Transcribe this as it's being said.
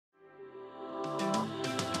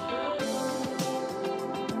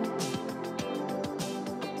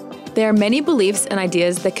There are many beliefs and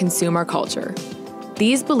ideas that consume our culture.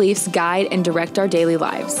 These beliefs guide and direct our daily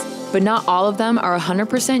lives, but not all of them are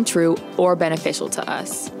 100% true or beneficial to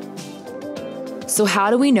us. So how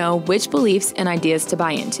do we know which beliefs and ideas to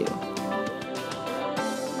buy into?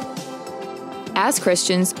 As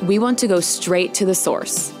Christians, we want to go straight to the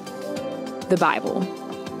source, the Bible.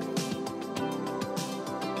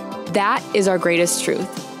 That is our greatest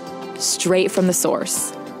truth, straight from the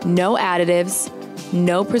source. No additives,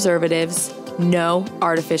 no preservatives, no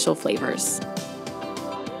artificial flavors.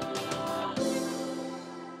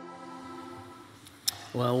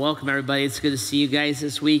 Well, welcome everybody. It's good to see you guys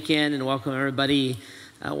this weekend, and welcome everybody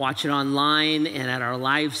watching online and at our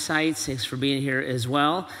live sites. Thanks for being here as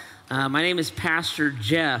well. My name is Pastor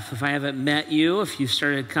Jeff. If I haven't met you, if you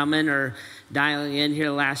started coming or dialing in here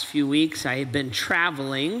the last few weeks, I have been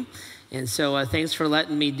traveling, and so thanks for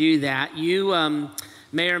letting me do that. You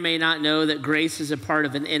may or may not know that Grace is a part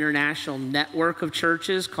of an international network of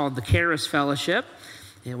churches called the Charis Fellowship.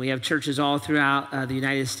 And we have churches all throughout the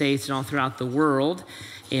United States and all throughout the world.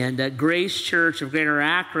 And Grace Church of Greater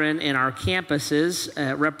Akron and our campuses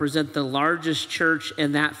represent the largest church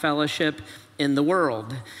in that fellowship in the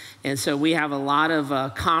world. And so we have a lot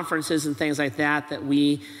of conferences and things like that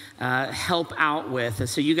we help out with. And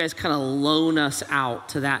so you guys kind of loan us out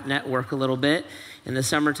to that network a little bit in the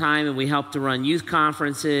summertime, and we help to run youth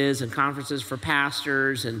conferences and conferences for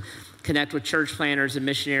pastors and connect with church planners and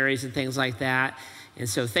missionaries and things like that. And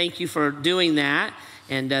so thank you for doing that,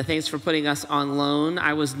 and thanks for putting us on loan.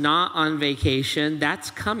 I was not on vacation.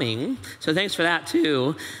 That's coming, so thanks for that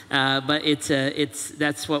too. But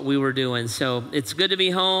that's what we were doing. So it's good to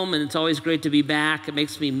be home, and it's always great to be back. It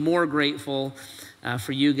makes me more grateful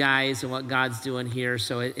for you guys and what God's doing here.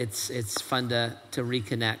 So it's fun to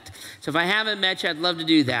reconnect. So if I haven't met you, I'd love to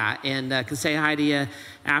do that, and can say hi to you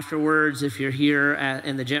afterwards if you're here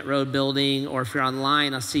in the Gent Road building, or if you're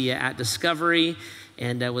online, I'll see you at Discovery,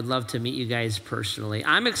 and I would love to meet you guys personally.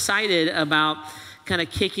 I'm excited about kind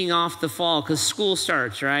of kicking off the fall because school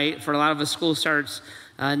starts, right? For a lot of us, school starts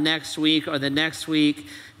next week or the next week.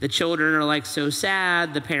 The children are like so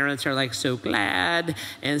sad. The parents are like so glad.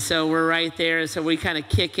 And so we're right there. So we kind of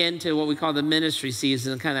kick into what we call the ministry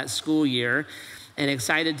season, kind of that school year, and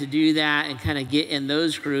excited to do that and kind of get in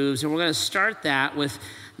those grooves. And we're going to start that with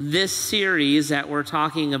this series that we're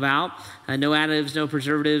talking about, no additives, no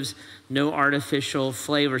preservatives, no artificial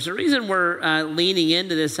flavors. The reason we're leaning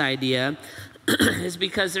into this idea is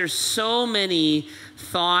because there's so many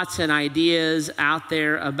thoughts and ideas out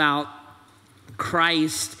there about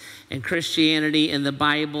Christ and Christianity and the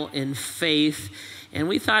Bible and faith. And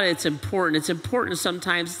we thought it's important. It's important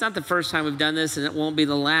sometimes. It's not the first time we've done this, and it won't be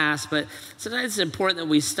the last, but sometimes it's important that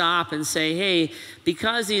we stop and say, hey,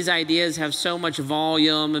 because these ideas have so much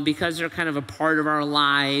volume and because they're kind of a part of our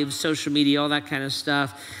lives, social media, all that kind of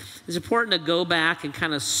stuff, it's important to go back and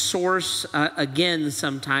kind of source again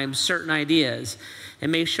sometimes certain ideas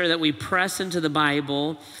and make sure that we press into the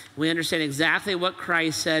Bible. We understand exactly what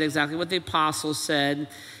Christ said, exactly what the apostles said,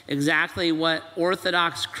 exactly what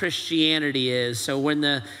Orthodox Christianity is. So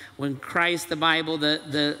when Christ, the Bible,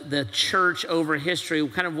 the church over history,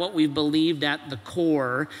 kind of what we've believed at the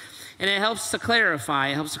core. And it helps to clarify.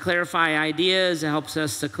 It helps to clarify ideas. It helps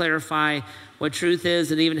us to clarify what truth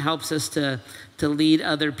is. It even helps us to lead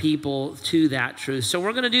other people to that truth. So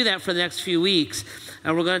we're going to do that for the next few weeks.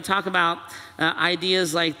 And we're going to talk about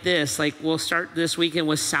ideas like this. Like we'll start this weekend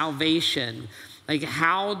with salvation. Like,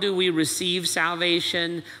 how do we receive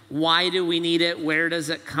salvation? Why do we need it? Where does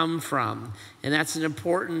it come from? And that's an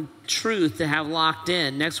important truth to have locked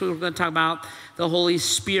in. Next week, we're going to talk about the Holy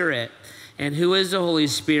Spirit. And who is the Holy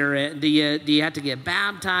Spirit? Do you have to get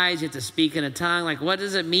baptized? You have to speak in a tongue? Like, what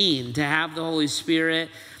does it mean to have the Holy Spirit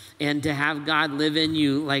and to have God live in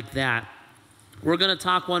you like that? We're going to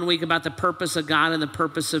talk one week about the purpose of God and the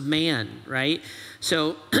purpose of man, right?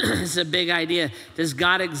 So it's a big idea. Does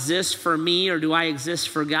God exist for me, or do I exist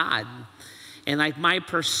for God? And like my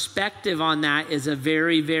perspective on that is a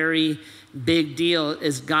very, very big deal.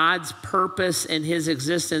 Is God's purpose in his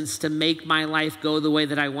existence to make my life go the way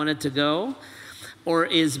that I want it to go? Or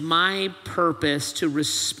is my purpose to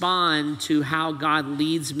respond to how God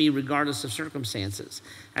leads me regardless of circumstances?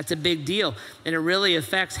 That's a big deal. And it really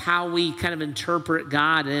affects how we kind of interpret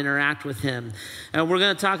God and interact with him. And we're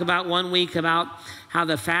going to talk about one week about how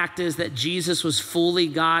the fact is that Jesus was fully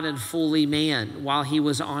God and fully man while he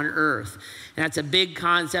was on earth. And that's a big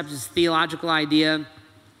concept. It's a theological idea.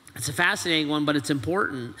 It's a fascinating one, but it's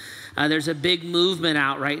important. There's a big movement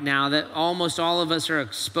out right now that almost all of us are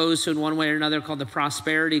exposed to in one way or another called the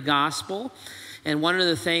prosperity gospel. And one of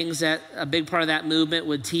the things that a big part of that movement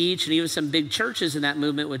would teach, and even some big churches in that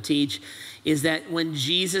movement would teach, is that when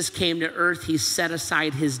Jesus came to earth, he set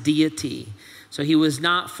aside his deity. So he was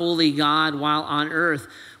not fully God while on earth.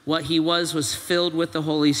 What he was filled with the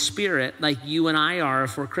Holy Spirit, like you and I are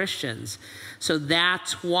if we're Christians. So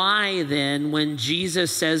that's why then when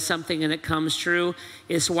Jesus says something and it comes true,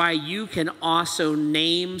 it's why you can also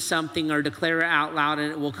name something or declare it out loud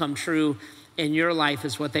and it will come true in your life,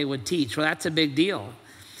 is what they would teach. Well, that's a big deal.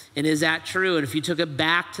 And is that true? And if you took it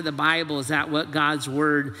back to the Bible, is that what God's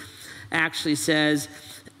word actually says?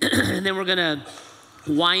 And then we're going to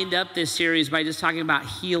wind up this series by just talking about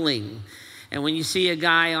healing. And when you see a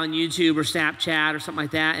guy on YouTube or Snapchat or something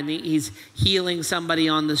like that, and he's healing somebody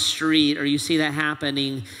on the street, or you see that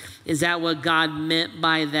happening, is that what God meant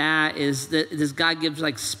by that? Does God give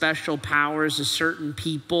like special powers to certain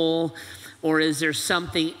people? Or is there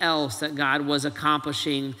something else that God was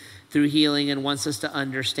accomplishing through healing and wants us to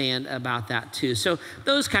understand about that too? So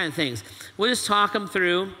those kind of things. We'll just talk them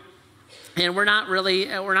through. And we're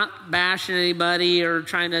not bashing anybody or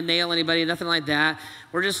trying to nail anybody, nothing like that.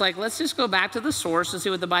 We're just like, let's just go back to the source and see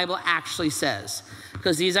what the Bible actually says.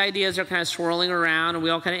 Because these ideas are kind of swirling around and we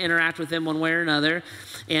all kind of interact with them one way or another.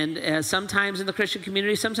 And sometimes in the Christian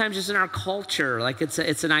community, sometimes just in our culture, like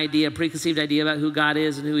it's an idea, a preconceived idea about who God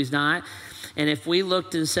is and who he's not. And if we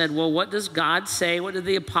looked and said, well, what does God say? What did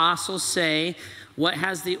the apostles say? What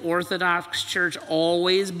has the Orthodox Church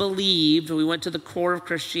always believed? We went to the core of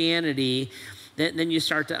Christianity. Then you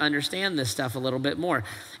start to understand this stuff a little bit more.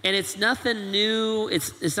 And it's nothing new.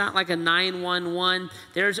 It's not like a 911.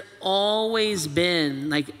 There's always been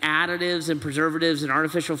like additives and preservatives and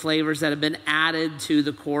artificial flavors that have been added to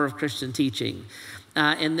the core of Christian teaching.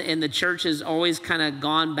 And the church has always kind of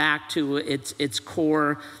gone back to its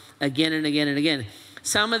core again and again and again.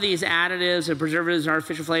 Some of these additives and preservatives and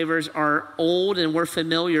artificial flavors are old and we're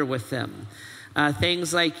familiar with them.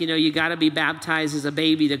 Things like, you got to be baptized as a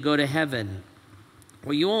baby to go to heaven.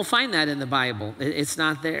 Well, you won't find that in the Bible. It's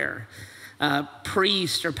not there.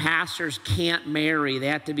 Priests or pastors can't marry. They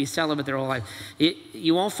have to be celibate their whole life.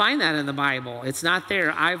 You won't find that in the Bible. It's not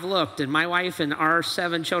there. I've looked, and my wife and our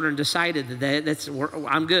 7 children decided that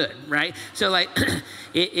I'm good, right? So, like,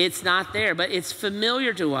 it's not there. But it's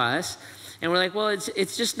familiar to us. And we're like, well,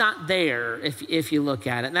 it's just not there if you look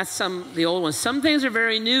at it. And that's the old ones. Some things are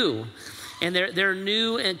very new. And they're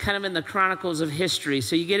new and kind of in the chronicles of history.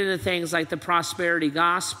 So you get into things like the prosperity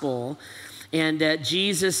gospel. And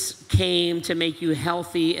Jesus came to make you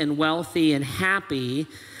healthy and wealthy and happy.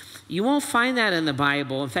 You won't find that in the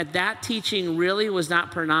Bible. In fact, that teaching really was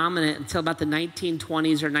not predominant until about the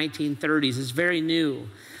 1920s or 1930s. It's very new.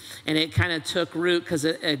 And it kind of took root because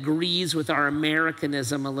it agrees with our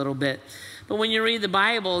Americanism a little bit. But when you read the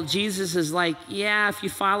Bible, Jesus is like, yeah, if you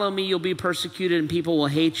follow me, you'll be persecuted and people will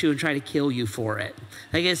hate you and try to kill you for it.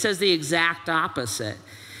 Like it says the exact opposite.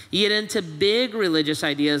 You get into big religious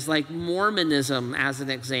ideas like Mormonism, as an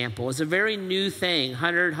example. It's a very new thing,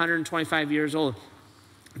 125 years old.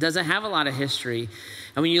 It doesn't have a lot of history.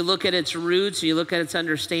 And when you look at its roots, you look at its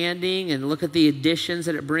understanding and look at the additions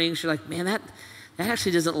that it brings, you're like, man, that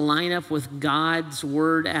actually doesn't line up with God's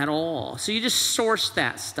word at all. So you just source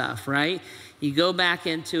that stuff, right? You go back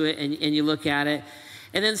into it and you look at it.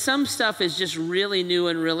 And then some stuff is just really new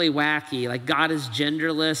and really wacky, like God is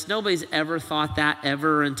genderless. Nobody's ever thought that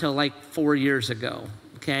ever until like 4 years ago,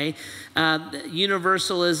 okay?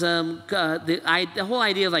 Universalism, the whole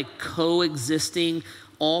idea of like coexisting,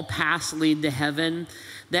 all paths lead to heaven,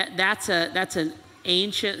 that's an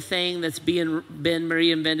ancient thing that's been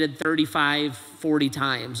reinvented 35, 40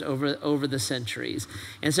 times over the centuries.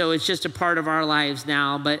 And so it's just a part of our lives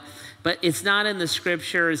now, but it's not in the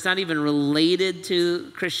scripture. It's not even related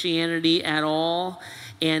to Christianity at all.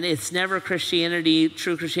 And it's never Christianity,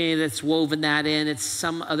 true Christianity, that's woven that in. It's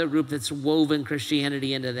some other group that's woven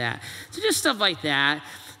Christianity into that. So just stuff like that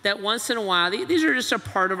once in a while, these are just a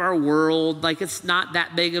part of our world. Like it's not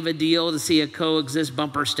that big of a deal to see a coexist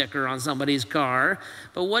bumper sticker on somebody's car.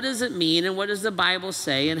 But what does it mean? And what does the Bible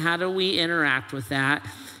say? And how do we interact with that?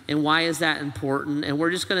 And why is that important? And we're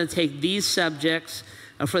just going to take these subjects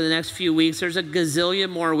for the next few weeks. There's a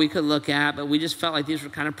gazillion more we could look at, but we just felt like these were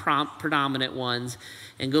kind of predominant ones.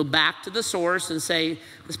 And go back to the source and say,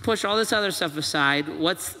 let's push all this other stuff aside.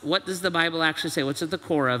 What does the Bible actually say? What's at the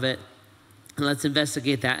core of it? And let's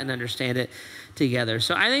investigate that and understand it together.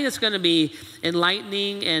 So I think it's going to be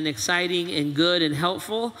enlightening and exciting and good and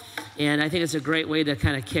helpful. And I think it's a great way to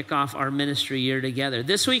kind of kick off our ministry year together.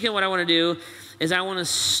 This weekend, what I want to do is I want to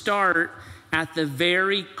start at the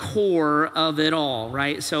very core of it all,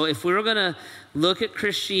 right? So if we were going to look at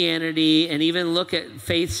Christianity and even look at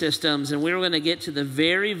faith systems, and we were going to get to the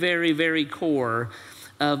very, very, very core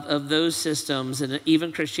of those systems and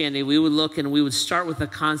even Christianity, we would look and we would start with the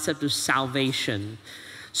concept of salvation.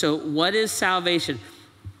 So what is salvation?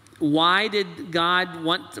 Why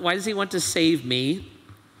does he want to save me?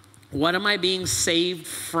 What am I being saved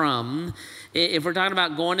from? If we're talking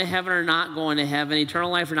about going to heaven or not going to heaven,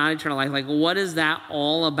 eternal life or not eternal life, like what is that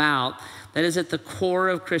all about? That is at the core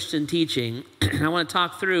of Christian teaching. I want to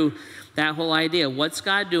talk through that whole idea. What's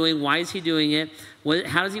God doing? Why is he doing it?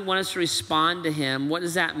 How does he want us to respond to him? What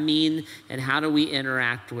does that mean? And how do we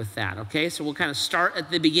interact with that? Okay, so we'll kind of start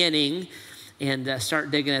at the beginning and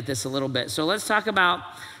start digging at this a little bit. So let's talk about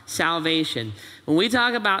salvation. When we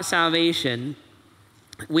talk about salvation,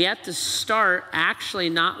 we have to start actually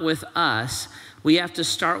not with us. We have to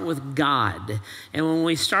start with God. And when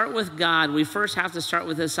we start with God, we first have to start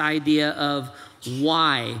with this idea of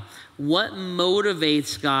why. What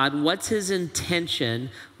motivates God? What's his intention?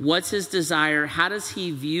 What's his desire? How does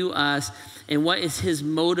he view us? And what is his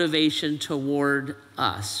motivation toward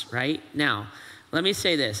us, right? Now, let me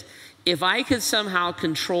say this. If I could somehow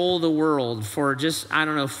control the world for just,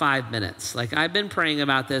 5 minutes, like I've been praying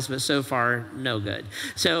about this, but so far, no good.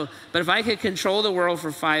 But if I could control the world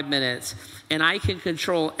for 5 minutes and I can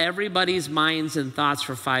control everybody's minds and thoughts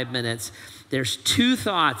for 5 minutes, there's 2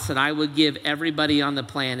 thoughts that I would give everybody on the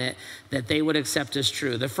planet that they would accept as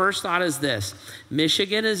true. The first thought is this: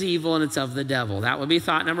 Michigan is evil and it's of the devil. That would be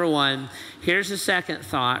thought number 1. Here's the second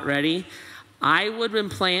thought. Ready? I would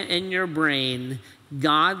implant in your brain,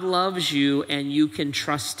 God loves you and you can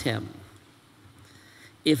trust him.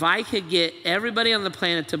 If I could get everybody on the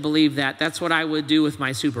planet to believe that, that's what I would do with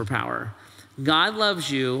my superpower. God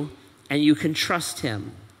loves you and you can trust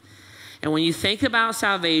him. And when you think about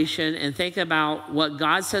salvation and think about what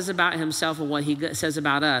God says about himself and what he says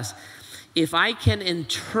about us, if I can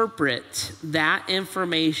interpret that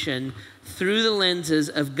information through the lenses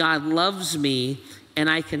of God loves me and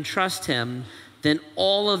I can trust him, then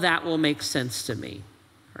all of that will make sense to me,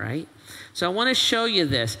 right? So I want to show you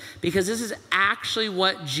this because this is actually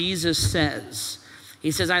what Jesus says. He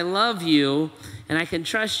says, I love you and I can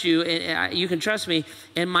trust you and you can trust me.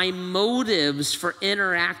 And my motives for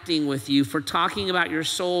interacting with you, for talking about your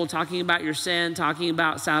soul, talking about your sin, talking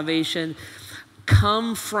about salvation,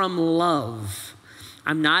 come from love.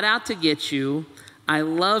 I'm not out to get you. I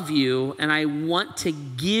love you and I want to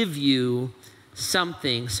give you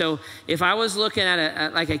something. So if I was looking at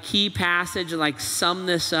a key passage, like sum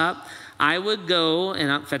this up, I would go, and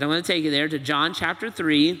in fact, I'm going to take you there to John chapter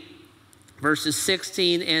 3, verses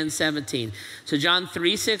 16 and 17. So John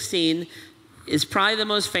 3:16 is probably the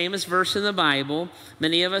most famous verse in the Bible.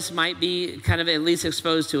 Many of us might be kind of at least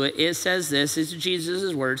exposed to it. It says this, these are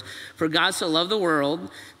Jesus' words: For God so loved the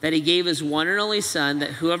world that he gave his one and only son,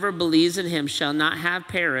 that whoever believes in him shall not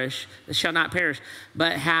perish,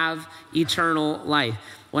 but have eternal life.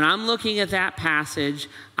 When I'm looking at that passage,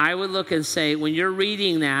 I would look and say, when you're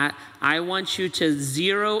reading that, I want you to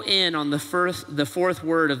zero in on the fourth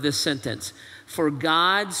word of this sentence. For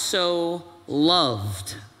God so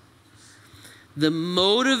loved. The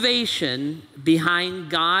motivation behind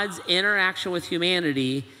God's interaction with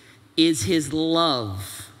humanity is his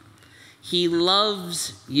love. He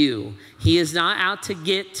loves you. He is not out to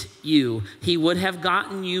get you. He would have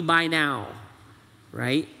gotten you by now,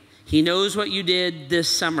 right? He knows what you did this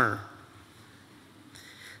summer.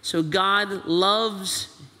 So God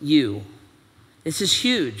loves you. This is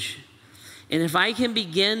huge. And if I can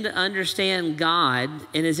begin to understand God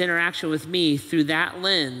and his interaction with me through that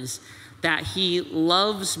lens, that he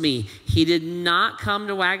loves me. He did not come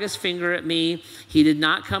to wag his finger at me. He did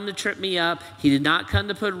not come to trip me up. He did not come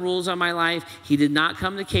to put rules on my life. He did not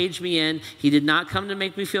come to cage me in. He did not come to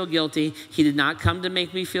make me feel guilty. He did not come to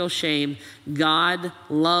make me feel shame. God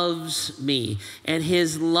loves me. And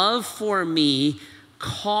his love for me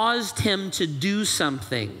caused him to do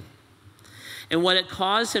something. And what it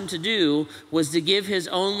caused him to do was to give his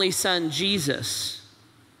only son, Jesus.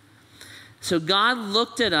 So God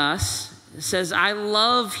looked at us, says, I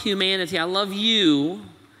love humanity, I love you,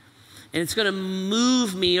 and it's going to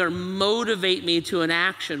move me or motivate me to an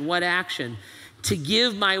action. What action? To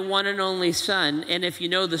give my one and only son, and if you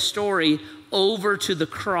know the story, over to the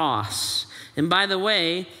cross. And by the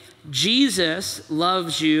way, Jesus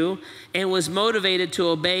loves you and was motivated to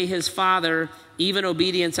obey his Father, even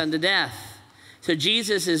obedience unto death. So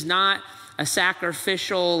Jesus is not a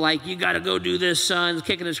sacrificial, like, you got to go do this, son,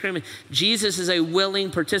 kicking and screaming. Jesus is a willing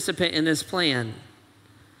participant in this plan.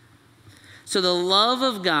 So the love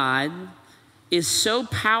of God is so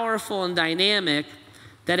powerful and dynamic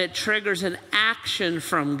that it triggers an action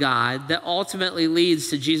from God that ultimately leads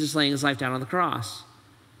to Jesus laying his life down on the cross.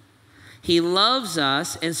 He loves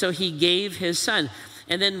us, and so he gave his son.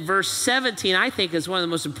 And then verse 17, I think, is one of the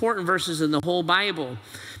most important verses in the whole Bible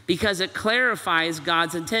because it clarifies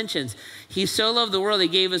God's intentions. He so loved the world, he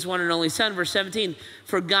gave his one and only son. Verse 17,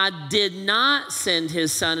 for God did not send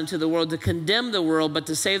his son into the world to condemn the world, but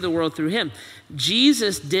to save the world through him.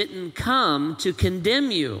 Jesus didn't come to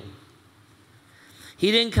condemn you.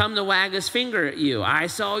 He didn't come to wag his finger at you. I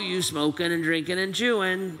saw you smoking and drinking and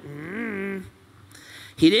chewing.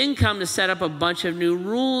 He didn't come to set up a bunch of new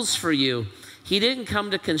rules for you. He didn't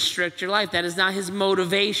come to constrict your life. That is not his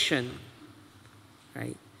motivation,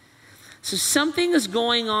 right? So something is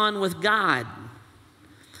going on with God.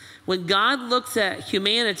 When God looks at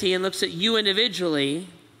humanity and looks at you individually,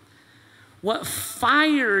 what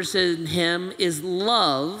fires in him is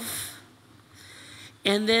love.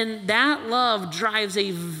 And then that love drives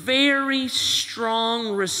a very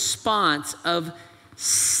strong response of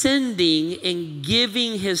sending and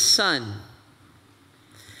giving his son.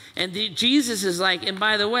 And Jesus is like, and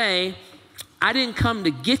by the way, I didn't come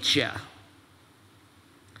to get you.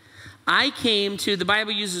 I came to, the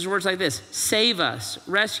Bible uses words like this, save us,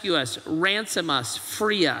 rescue us, ransom us,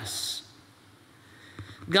 free us.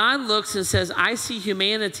 God looks and says, I see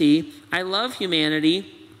humanity, I love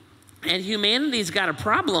humanity, and humanity's got a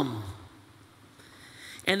problem.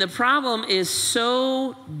 And the problem is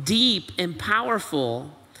so deep and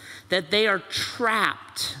powerful that they are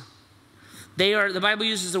trapped. They are, the Bible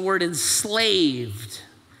uses the word enslaved.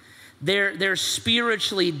 They're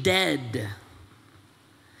spiritually dead.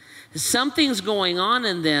 Something's going on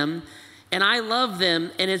in them, and I love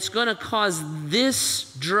them, and it's going to cause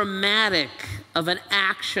this dramatic of an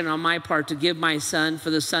action on my part to give my son, for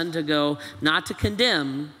the son to go, not to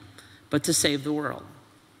condemn, but to save the world.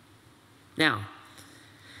 Now,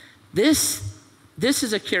 this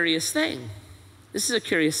is a curious thing. This is a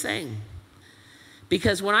curious thing.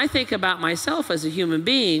 Because when I think about myself as a human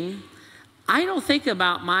being, I don't think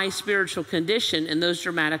about my spiritual condition in those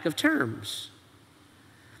dramatic of terms.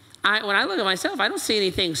 When I look at myself, I don't see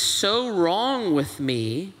anything so wrong with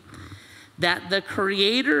me that the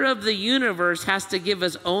creator of the universe has to give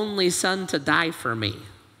his only son to die for me.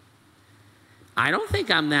 I don't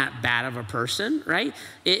think I'm that bad of a person, right?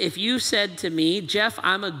 If you said to me, Jeff,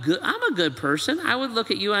 I'm a good person, I would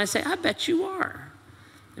look at you and I'd say, I bet you are.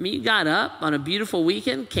 I mean, you got up on a beautiful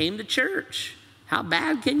weekend, came to church. How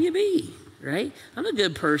bad can you be, right? I'm a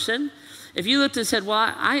good person. If you looked and said,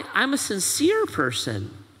 well, I'm a sincere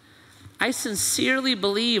person. I sincerely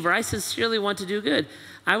believe, or I sincerely want to do good,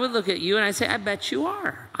 I would look at you and I'd say, I bet you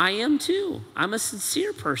are. I am too. I'm a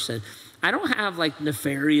sincere person. I don't have like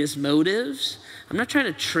nefarious motives. I'm not trying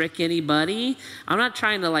to trick anybody. I'm not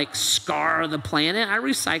trying to like scar the planet. I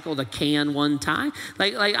recycled a can one time.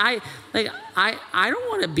 I don't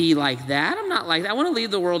want to be like that. I'm not like that. I want to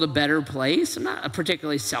leave the world a better place. I'm not a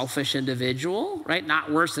particularly selfish individual, right?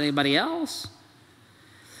 Not worse than anybody else.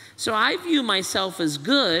 So I view myself as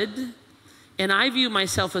good, and I view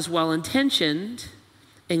myself as well-intentioned,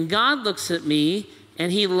 and God looks at me,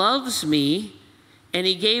 and he loves me, and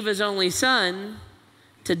he gave his only son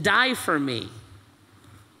to die for me.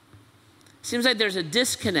 Seems like there's a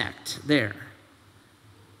disconnect there.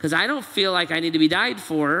 Because I don't feel like I need to be died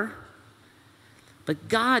for, but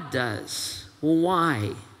God does. Well,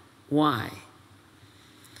 why? Why?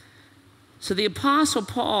 So the Apostle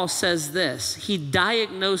Paul says this. He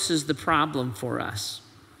diagnoses the problem for us.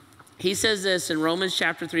 He says this in Romans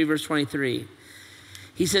chapter 3, verse 23.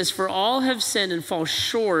 He says, for all have sinned and fall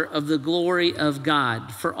short of the glory of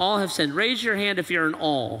God. For all have sinned. Raise your hand if you're an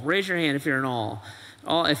all. Raise your hand if you're an all.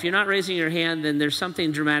 If you're not raising your hand, then there's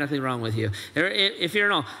something dramatically wrong with you. If you're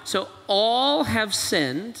an all. So all have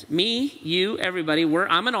sinned. Me, you, everybody.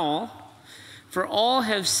 I'm an all. For all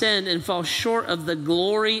have sinned and fall short of the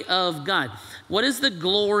glory of God. What is the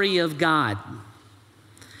glory of God?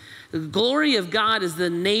 The glory of God is the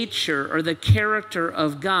nature or the character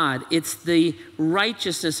of God. It's the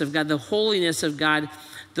righteousness of God, the holiness of God.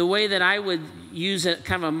 The way that I would use a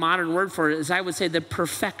kind of a modern word for it is I would say the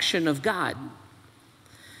perfection of God.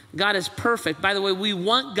 God is perfect. By the way, we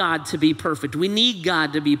want God to be perfect. We need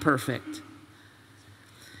God to be perfect.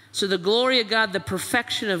 So the glory of God, the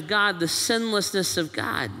perfection of God, the sinlessness of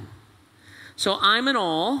God. So I'm an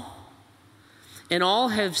all, and all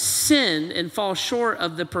have sinned and fall short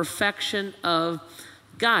of the perfection of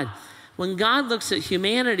God. When God looks at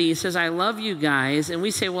humanity, he says, I love you guys, and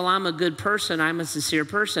we say, well, I'm a good person, I'm a sincere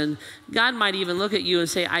person. God might even look at you and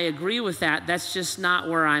say, I agree with that, that's just not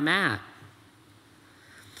where I'm at.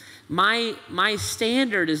 My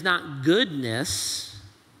standard is not goodness.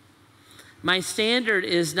 My standard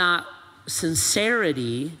is not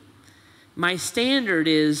sincerity. My standard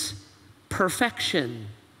is perfection.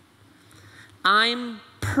 I'm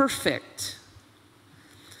perfect.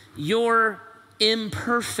 You're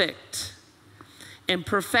imperfect. And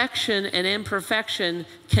perfection and imperfection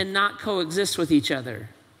cannot coexist with each other.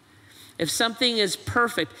 If something is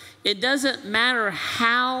perfect, it doesn't matter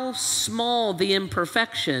how small the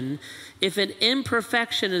imperfection. If an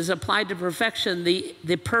imperfection is applied to perfection,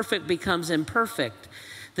 the perfect becomes imperfect.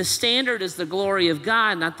 The standard is the glory of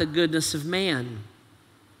God, not the goodness of man.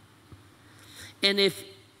 And if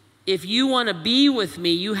you want to be with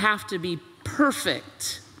me, you have to be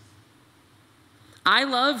perfect. I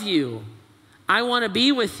love you. I want to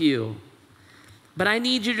be with you. But I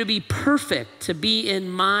need you to be perfect to be in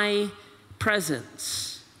my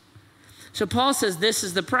presence. So Paul says this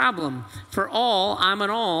is the problem. For all, I'm an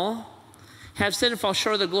all, have sinned and fall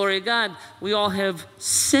short of the glory of God. We all have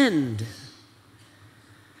sinned.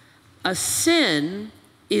 A sin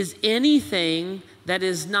is anything that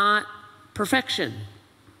is not perfection,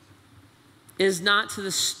 is not to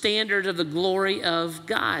the standard of the glory of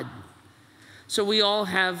God. So we all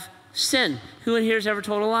have sinned. Who in here has ever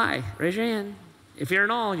told a lie? Raise your hand. If you're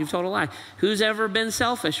an all, you've told a lie. Who's ever been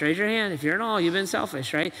selfish? Raise your hand. If you're an all, you've been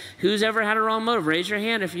selfish, right? Who's ever had a wrong motive? Raise your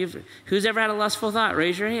hand. Who's ever had a lustful thought?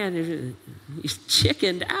 Raise your hand. You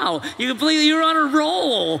chickened out. You were on a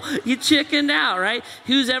roll. You chickened out, right?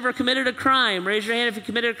 Who's ever committed a crime? Raise your hand if you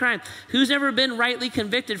committed a crime. Who's ever been rightly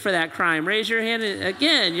convicted for that crime? Raise your hand.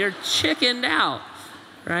 Again, you're chickened out,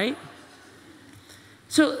 right?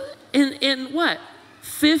 So in what?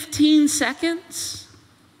 15 seconds?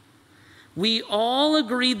 We all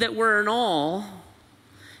agreed that we're an all,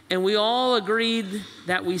 and we all agreed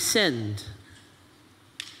that we sinned.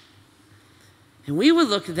 And we would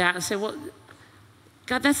look at that and say, well,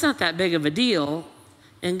 God, that's not that big of a deal.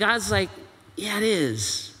 And God's like, yeah, it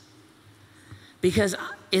is. Because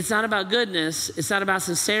it's not about goodness. It's not about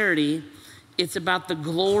sincerity. It's about the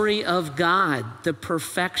glory of God, the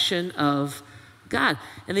perfection of God.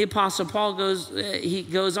 And the Apostle Paul goes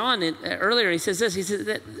on, and earlier he says this, he says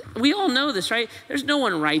that we all know this, right? There's no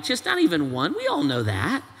one righteous, not even one. We all know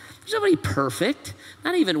that. There's nobody perfect,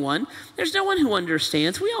 not even one. There's no one who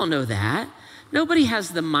understands. We all know that. Nobody has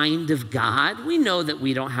the mind of God. We know that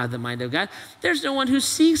we don't have the mind of God. There's no one who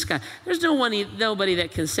seeks God. There's nobody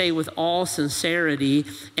that can say with all sincerity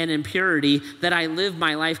and impurity that I live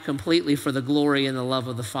my life completely for the glory and the love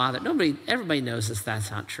of the Father. Everybody knows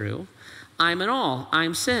that's not true. I'm an all.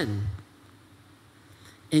 I'm sin.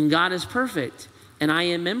 And God is perfect. And I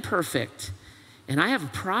am imperfect. And I have a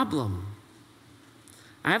problem.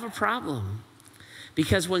 I have a problem.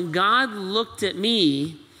 Because when God looked at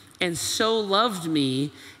me and so loved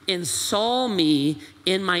me and saw me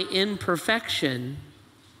in my imperfection,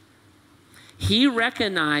 he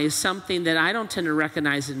recognized something that I don't tend to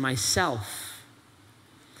recognize in myself.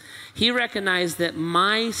 He recognized that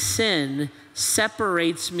my sin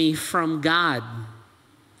separates me from God.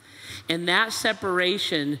 And that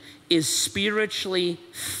separation is spiritually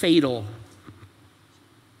fatal.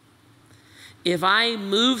 If I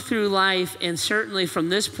move through life, and certainly from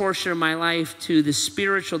this portion of my life to the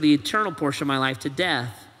spiritual, the eternal portion of my life to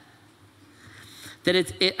death, that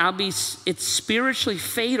it's spiritually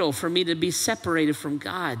fatal for me to be separated from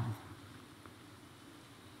God.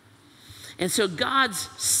 And so God's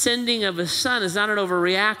sending of his son is not an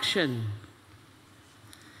overreaction.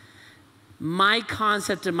 My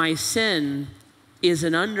concept of my sin is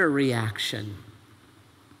an underreaction.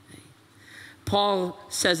 Paul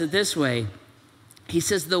says it this way. He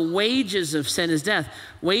says the wages of sin is death.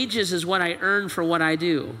 Wages is what I earn for what I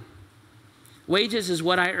do. Wages is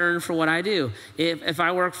what I earn for what I do. If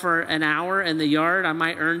I work for an hour in the yard, I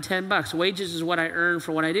might earn $10. Wages is what I earn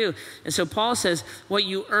for what I do. And so Paul says what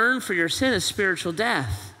you earn for your sin is spiritual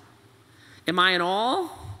death. Am I an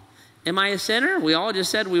all? Am I a sinner? We all just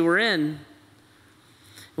said we were in.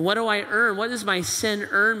 What do I earn? What does my sin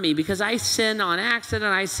earn me? Because I sin on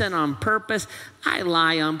accident. I sin on purpose. I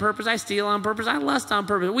lie on purpose. I steal on purpose. I lust on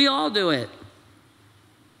purpose. We all do it.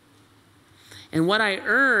 And what I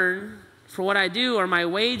earn for what I do are my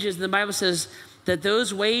wages. The Bible says that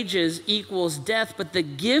those wages equals death, but the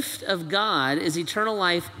gift of God is eternal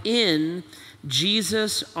life in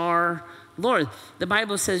Jesus our Lord. The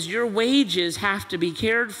Bible says your wages have to be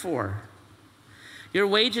cared for. Your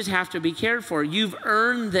wages have to be cared for. You've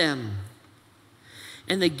earned them.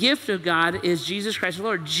 And the gift of God is Jesus Christ the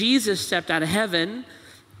Lord. Jesus stepped out of heaven.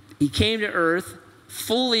 He came to earth,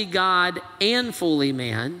 fully God and fully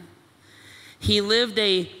man. He lived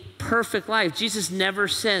a perfect life. Jesus never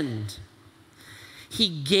sinned. He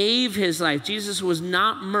gave his life. Jesus was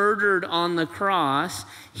not murdered on the cross.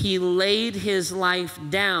 He laid his life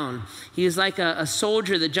down. He is like a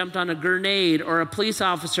soldier that jumped on a grenade, or a police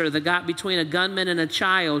officer that got between a gunman and a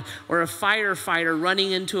child, or a firefighter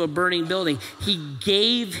running into a burning building. He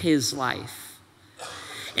gave his life.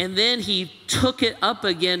 And then he took it up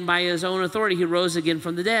again by his own authority. He rose again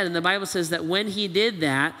from the dead. And the Bible says that when he did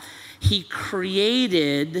that, he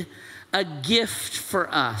created a gift for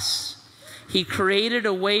us. He created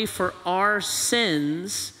a way for our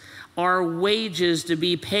sins, our wages, to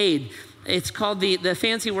be paid. It's called, the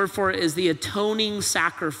fancy word for it is the atoning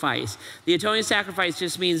sacrifice. The atoning sacrifice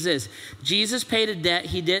just means this: Jesus paid a debt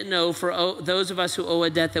he didn't owe for those of us who owe a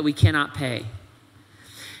debt that we cannot pay.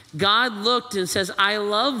 God looked and says, I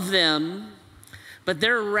love them, but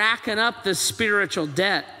they're racking up the spiritual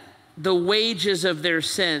debt, the wages of their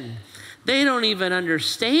sin. They don't even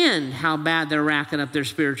understand how bad they're racking up their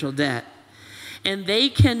spiritual debt. And they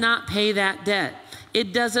cannot pay that debt.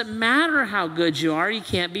 It doesn't matter how good you are, you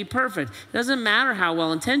can't be perfect. It doesn't matter how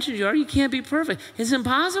well-intentioned you are, you can't be perfect. It's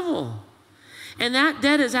impossible. And that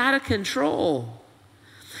debt is out of control.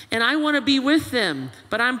 And I want to be with them,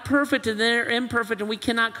 but I'm perfect and they're imperfect, and we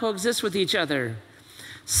cannot coexist with each other.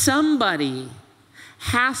 Somebody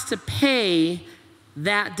has to pay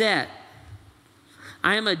that debt.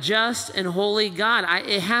 I am a just and holy God.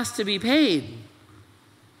 It has to be paid.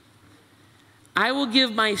 I will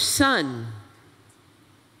give my son,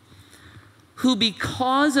 who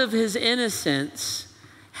because of his innocence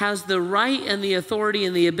has the right and the authority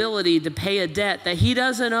and the ability to pay a debt that he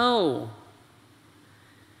doesn't owe,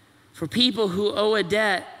 for people who owe a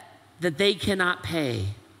debt that they cannot pay.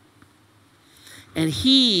 And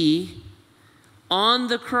he, on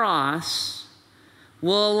the cross,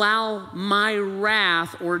 will allow my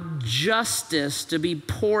wrath or justice to be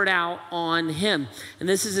poured out on him. And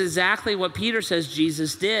this is exactly what Peter says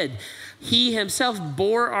Jesus did. He himself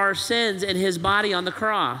bore our sins in his body on the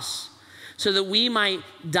cross, so that we might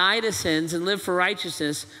die to sins and live for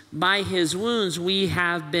righteousness. By his wounds we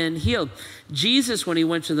have been healed. Jesus, when he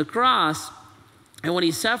went to the cross, and when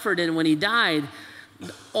he suffered and when he died,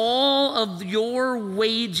 all of your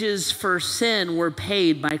wages for sin were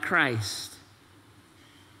paid by Christ.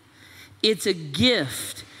 It's a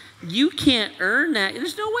gift. You can't earn that.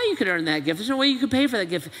 There's no way you could earn that gift. There's no way you could pay for that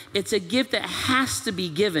gift. It's a gift that has to be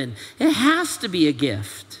given. It has to be a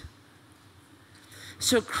gift.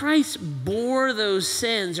 So Christ bore those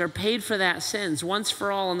sins, or paid for that sins once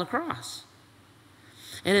for all on the cross.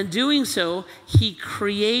 And in doing so, he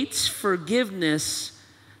creates forgiveness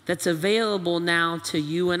that's available now to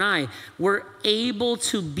you and I. We're able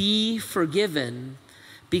to be forgiven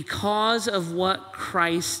because of what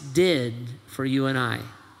Christ did for you and I.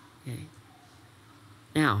 Okay.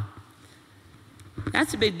 Now,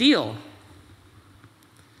 that's a big deal.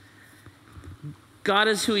 God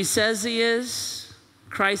is who he says he is.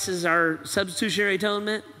 Christ is our substitutionary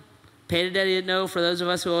atonement. Paid a debt he didn't know for those of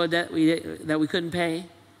us who owe a debt that we couldn't pay.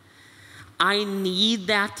 I need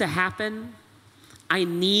that to happen. I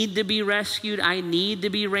need to be rescued. I need to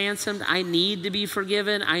be ransomed. I need to be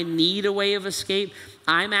forgiven. I need a way of escape.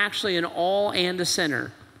 I'm actually an all and a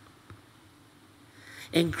sinner.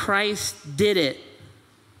 And Christ did it.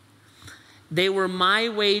 They were my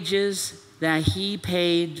wages that he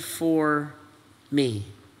paid for me.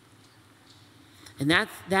 And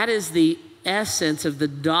that is the essence of the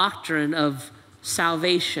doctrine of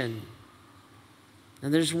salvation.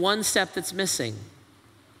 And there's one step that's missing.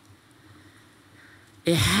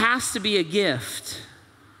 It has to be a gift.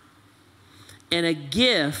 And a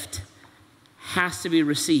gift has to be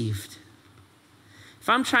received. If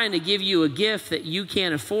I'm trying to give you a gift that you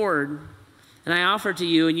can't afford, and I offer it to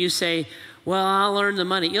you and you say, well, I'll earn the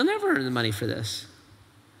money. You'll never earn the money for this.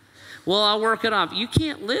 Well, I'll work it off. You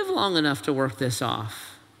can't live long enough to work this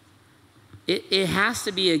off. It has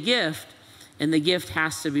to be a gift, and the gift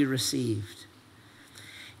has to be received.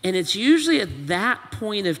 And it's usually at that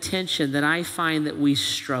point of tension that I find that we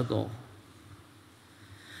struggle.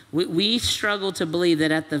 We struggle to believe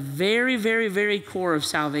that at the very, very, very core of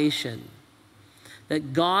salvation,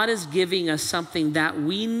 that God is giving us something that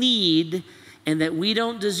we need and that we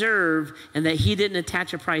don't deserve and that he didn't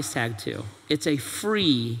attach a price tag to. It's a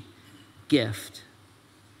free gift.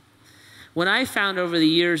 What I found over the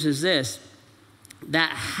years is this,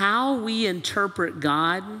 that how we interpret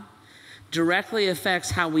God directly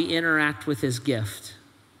affects how we interact with his gift.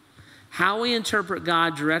 How we interpret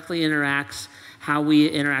God directly interacts how we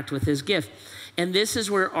interact with his gift. And this is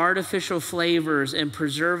where artificial flavors and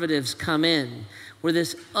preservatives come in, where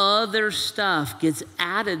this other stuff gets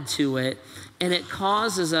added to it And it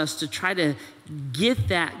causes us to try to get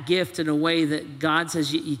that gift in a way that God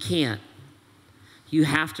says you can't. You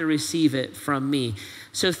have to receive it from me.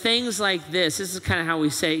 So things like this is kind of how we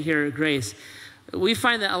say it here at Grace. We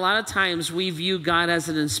find that a lot of times we view God as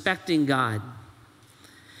an inspecting God.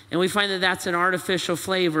 And we find that that's an artificial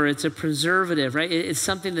flavor. It's a preservative, right? It's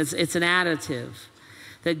something it's an additive.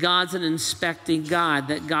 That God's an inspecting God.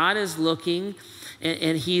 That God is looking,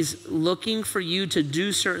 and he's looking for you to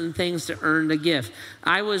do certain things to earn the gift.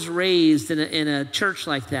 I was raised in a church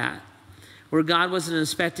like that, where God was an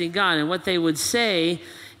inspecting God. And what they would say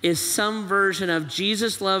is some version of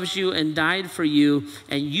Jesus loves you and died for you,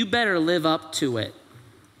 and you better live up to it.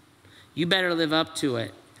 You better live up to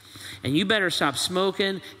it. And you better stop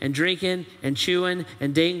smoking and drinking and chewing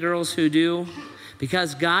and dating girls who do,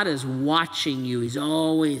 because God is watching you. He's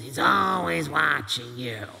always watching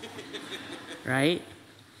you, right?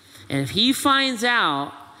 And if he finds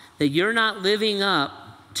out that you're not living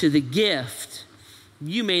up to the gift,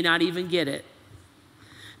 you may not even get it.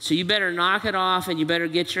 So you better knock it off, and you better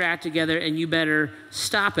get your act together, and you better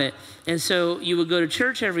stop it. And so you would go to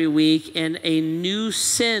church every week, and a new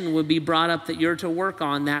sin would be brought up that you're to work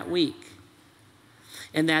on that week.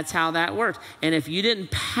 And that's how that works. And if you didn't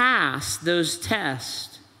pass those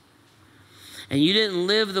tests, and you didn't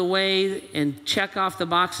live the way and check off the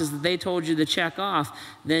boxes that they told you to check off,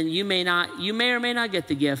 then you may or may not get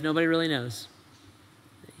the gift. Nobody really knows.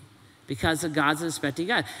 Because of God's inspecting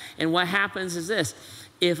God. And what happens is this.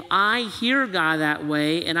 If I hear God that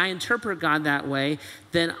way and I interpret God that way,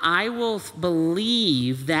 then I will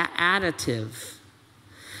believe that additive.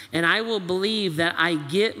 And I will believe that I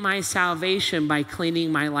get my salvation by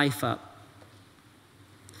cleaning my life up.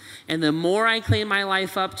 And the more I clean my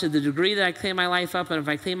life up, to the degree that I clean my life up, and if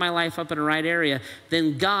I clean my life up in the right area,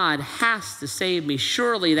 then God has to save me.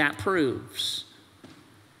 Surely that proves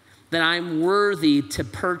that I'm worthy to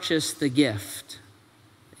purchase the gift.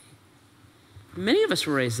 Many of us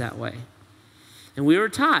were raised that way. And we were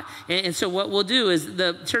taught. And so what we'll do is,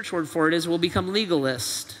 the church word for it is, we'll become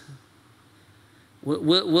legalist.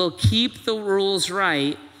 We'll keep the rules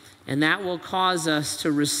right, and that will cause us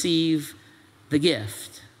to receive the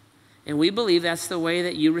gift. And we believe that's the way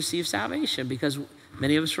that you receive salvation, because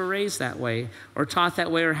many of us were raised that way, or taught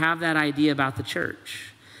that way, or have that idea about the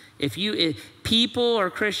church. If people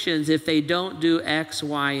or Christians, if they don't do X,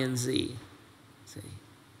 Y, and Z.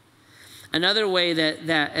 Another way that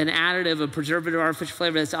an additive, a preservative, artificial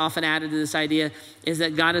flavor that's often added to this idea is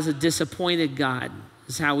that God is a disappointed God.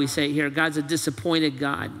 Is how we say it here. God's a disappointed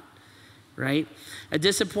God, right? A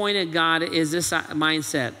disappointed God is this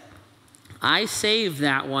mindset. I saved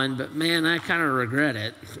that one, but man, I kind of regret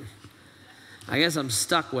it. I guess I'm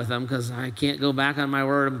stuck with them because I can't go back on my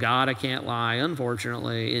word of God. I can't lie,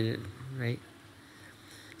 unfortunately, right?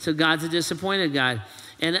 So God's a disappointed God.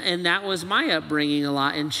 And that was my upbringing a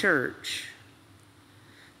lot in church.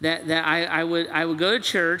 That I would go to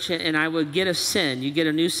church and I would get a sin. You get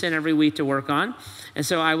a new sin every week to work on. And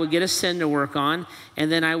so I would get a sin to work on, and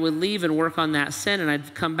then I would leave and work on that sin, and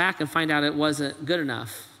I'd come back and find out it wasn't good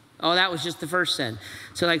enough. Oh, that was just the first sin.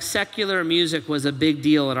 So like secular music was a big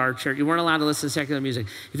deal at our church. You weren't allowed to listen to secular music.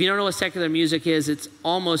 If you don't know what secular music is, it's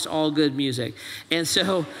almost all good music. And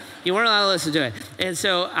so you weren't allowed to listen to it. And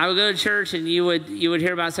so I would go to church, and you would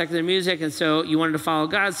hear about secular music, and so you wanted to follow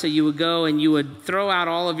God, so you would go and you would throw out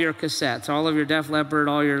all of your cassettes, all of your Def Leppard,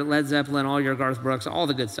 all your Led Zeppelin, all your Garth Brooks, all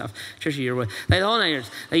the good stuff. Trisha, you're with. Like the whole 9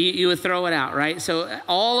 years. You would throw it out, right? So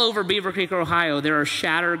all over Beaver Creek, Ohio, there are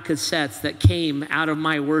shattered cassettes that came out of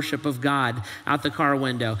my worship of God out the car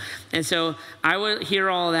window. And so I would hear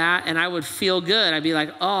all that, and I would feel good. I'd be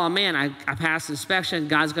like, oh man, I passed inspection.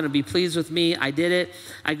 God's going to be pleased with me. I did it.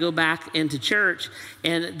 I go back into church,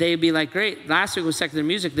 and they'd be like, great, last week was secular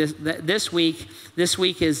music. This week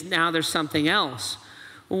is now there's something else.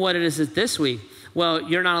 Well, what is it this week? Well,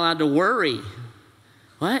 you're not allowed to worry.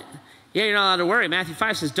 What? Yeah, you're not allowed to worry. Matthew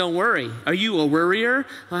 5 says, don't worry. Are you a worrier?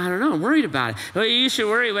 Well, I don't know. I'm worried about it. Well, you should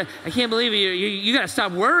worry, but I can't believe you got to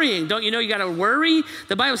stop worrying. Don't you know you got to worry?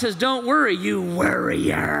 The Bible says, don't worry, you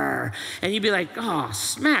worrier. And you'd be like, oh,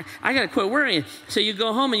 smack. I got to quit worrying. So you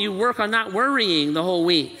go home and you work on not worrying the whole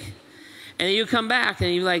week. And then you come back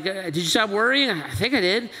and you're like, did you stop worrying? I think I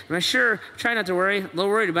did. I'm not sure. Try not to worry. A little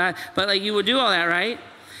worried about it. But like you would do all that, right?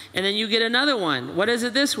 And then you get another one. What is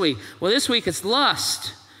it this week? Well, this week it's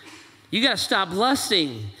lust. You got to stop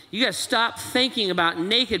lusting. You got to stop thinking about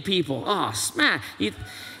naked people. Oh, smack.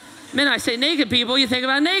 Man, I say naked people, you think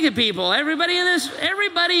about naked people. Everybody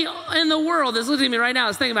in the world that's looking at me right now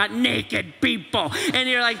is thinking about naked people. And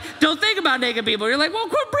you're like, don't think about naked people. You're like, well,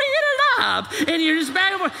 quit bringing it up. And you're just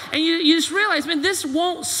back and forth. And you just realize, man, this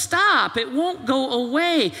won't stop. It won't go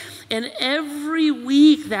away. And every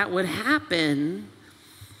week that would happen.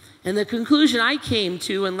 And the conclusion I came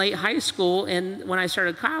to in late high school and when I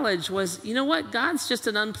started college was, you know what? God's just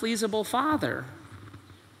an unpleasable father.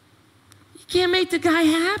 Can't make the guy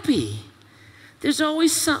happy. There's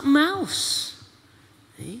always something else.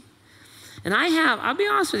 See? And I'll be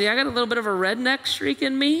honest with you, I got a little bit of a redneck streak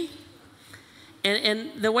in me.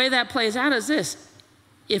 And the way that plays out is this.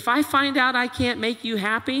 If I find out I can't make you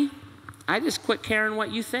happy, I just quit caring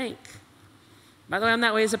what you think. By the way, I'm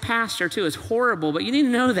that way as a pastor too. It's horrible, but you need to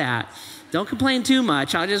know that. Don't complain too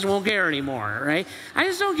much. I just won't care anymore, right? I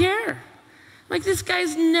just don't care. Like, this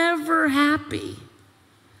guy's never happy.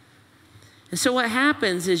 And so what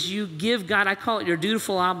happens is you give God, I call it your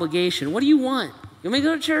dutiful obligation. What do you want? You want me to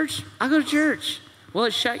go to church? I'll go to church. Will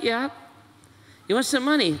it shut you up? You want some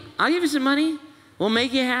money? I'll give you some money. Will it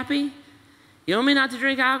make you happy? You want me not to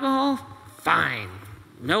drink alcohol? Fine.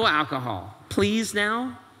 No alcohol. Please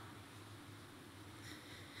now?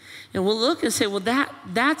 And we'll look and say, well,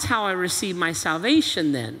 that's how I receive my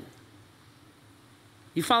salvation then.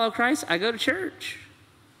 You follow Christ? I go to church.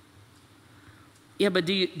 Yeah, but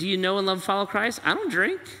do you know and love and follow Christ? I don't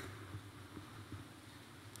drink.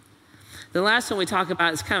 The last one we talk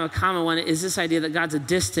about is kind of a common one, is this idea that God's a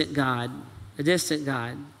distant God, a distant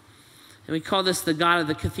God. And we call this the God of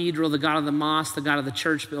the cathedral, the God of the mosque, the God of the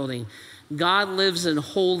church building. God lives in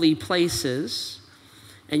holy places,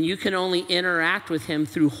 and you can only interact with him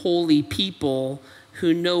through holy people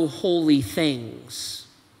who know holy things.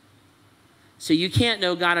 So you can't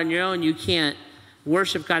know God on your own. You can't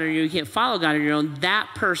worship God on your own. You can't follow God on your own. That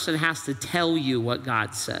person has to tell you what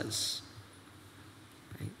God says.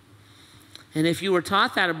 Right? And if you were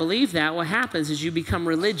taught that or believe that, what happens is you become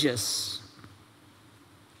religious.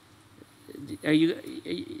 Do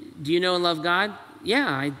you know and love God?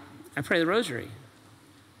 Yeah, I pray the rosary.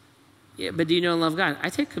 Yeah, but do you know and love God? I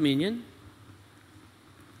take communion.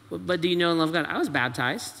 But do you know and love God? I was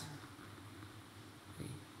baptized.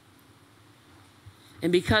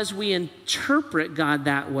 And because we interpret God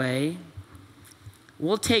that way,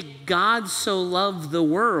 we'll take God so loved the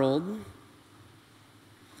world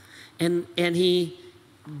and he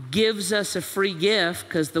gives us a free gift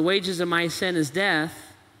because the wages of my sin is death.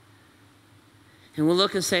 And we'll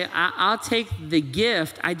look and say, I'll take the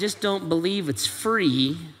gift. I just don't believe it's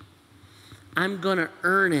free. I'm going to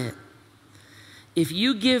earn it. If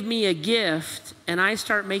you give me a gift and I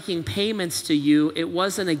start making payments to you, it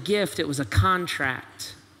wasn't a gift, it was a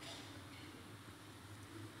contract.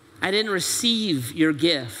 I didn't receive your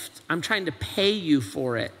gift. I'm trying to pay you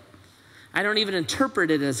for it. I don't even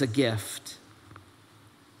interpret it as a gift.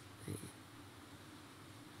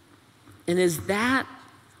 And is that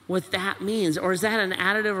what that means? Or is that an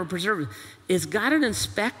additive or preservative? Is God an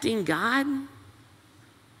inspecting God?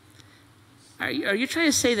 Are you trying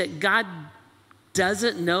to say that God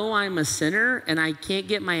doesn't know I'm a sinner and I can't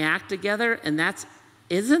get my act together, and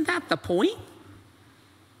isn't that the point?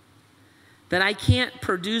 That I can't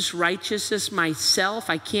produce righteousness myself,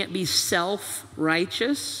 I can't be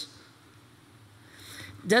self-righteous?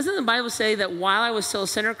 Doesn't the Bible say that while I was still a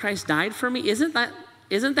sinner, Christ died for me? Isn't that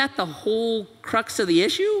the whole crux of the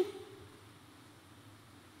issue?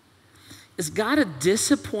 Is God a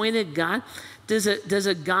disappointed God? Does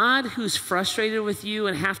a God who's frustrated with you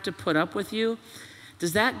and have to put up with you,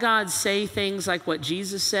 does that God say things like what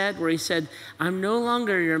Jesus said, where he said, I'm no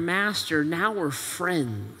longer your master, now we're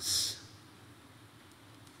friends?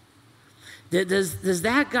 Does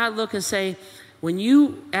that God look and say, when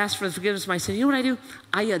you ask for the forgiveness of my sin, you know what I do?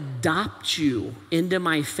 I adopt you into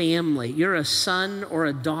my family. You're a son or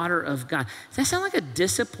a daughter of God. Does that sound like a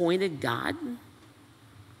disappointed God?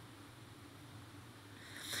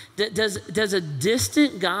 Does a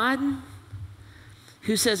distant God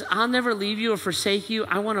who says, I'll never leave you or forsake you,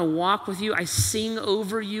 I want to walk with you, I sing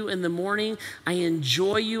over you in the morning, I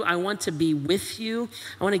enjoy you, I want to be with you,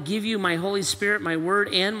 I want to give you my Holy Spirit, my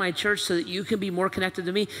word, and my church so that you can be more connected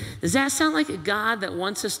to me? Does that sound like a God that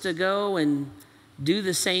wants us to go and do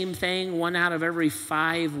the same thing 1 out of every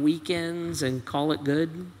 5 weekends and call it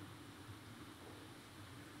good?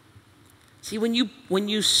 See, when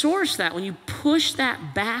you source that, when you push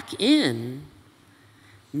that back in,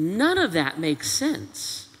 none of that makes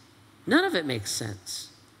sense. None of it makes sense.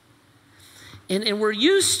 And we're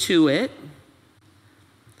used to it.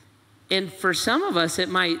 And for some of us, it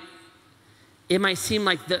might seem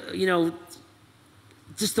like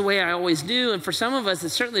just the way I always knew. And for some of us,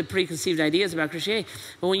 it's certainly preconceived ideas about Christianity.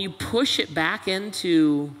 But when you push it back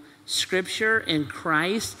into Scripture and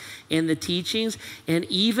Christ and the teachings and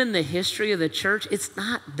even the history of the church, it's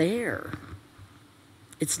not there.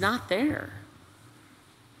 It's not there.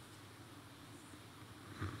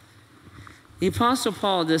 The Apostle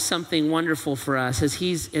Paul does something wonderful for us as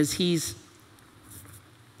he's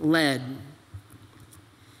led.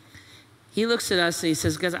 He looks at us and he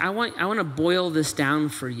says, guys, I want to boil this down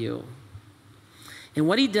for you. And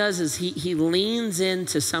what he does is he leans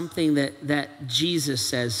into something that Jesus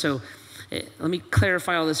says. So let me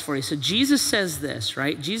clarify all this for you. So Jesus says this,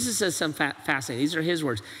 right? Jesus says something fascinating. These are his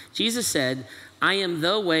words. Jesus said, I am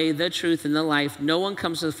the way, the truth, and the life. No one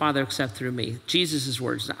comes to the Father except through me. Jesus'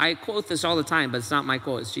 words. I quote this all the time, but it's not my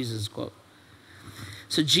quote. It's Jesus' quote.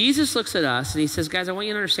 So Jesus looks at us and he says, guys, I want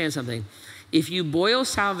you to understand something. If you boil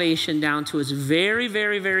salvation down to its very,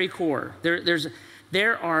 very, very core,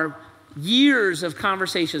 there are years of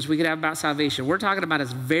conversations we could have about salvation. We're talking about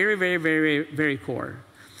its very, very, very, very core.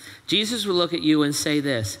 Jesus would look at you and say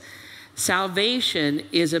this: salvation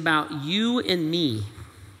is about you and me.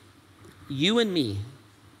 You and me.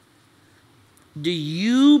 Do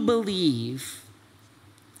you believe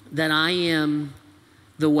that I am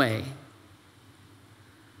the way?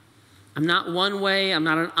 I'm not one way. I'm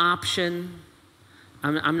not an option.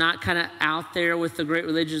 I'm not kind of out there with the great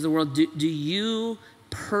religions of the world. Do you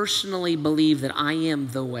personally believe that I am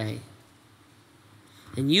the way?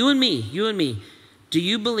 And you and me, do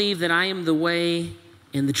you believe that I am the way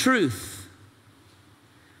and the truth?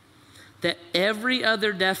 That every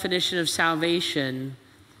other definition of salvation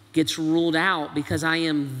gets ruled out because I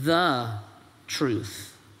am the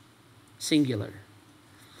truth, singular.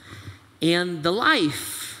 And the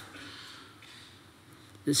life,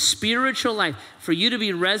 the spiritual life, for you to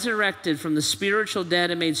be resurrected from the spiritual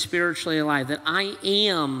dead and made spiritually alive, that I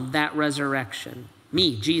am that resurrection.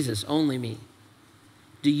 Me, Jesus, only me.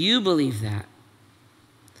 Do you believe that?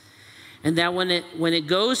 And that when it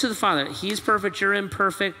goes to the Father, he's perfect, you're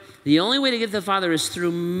imperfect. The only way to get to the Father is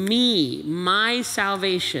through me, my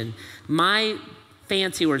salvation, my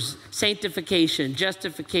fancy words, sanctification,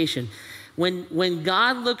 justification. When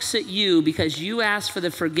God looks at you because you ask for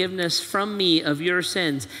the forgiveness from me of your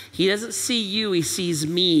sins, he doesn't see you, he sees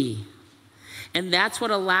me. And that's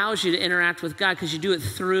what allows you to interact with God, because you do it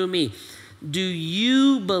through me. Do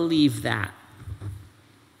you believe that?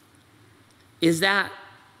 Is that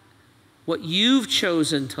what you've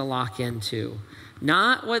chosen to lock into?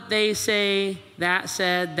 Not what they say, that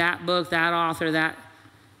said, that book, that author, that.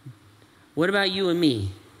 What about you and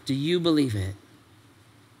me? Do you believe it?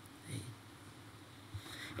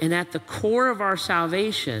 And at the core of our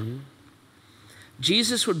salvation,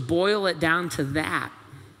 Jesus would boil it down to that.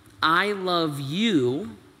 I love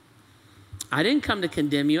you. I didn't come to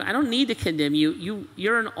condemn you. I don't need to condemn you.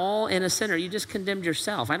 You're an all and a sinner. You just condemned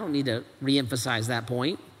yourself. I don't need to reemphasize that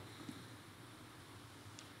point.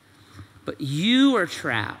 But you are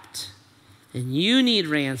trapped, and you need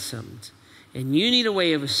ransomed, and you need a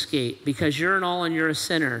way of escape because you're an all and you're a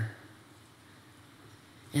sinner.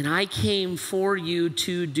 And I came for you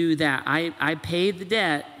to do that. I paid the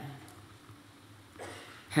debt.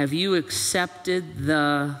 Have you accepted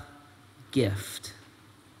the gift?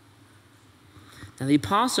 Now, the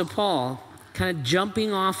Apostle Paul, kind of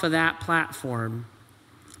jumping off of that platform,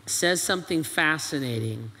 says something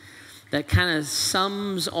fascinating that kind of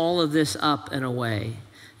sums all of this up in a way,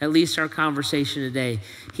 at least our conversation today.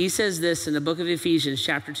 He says this in the book of Ephesians,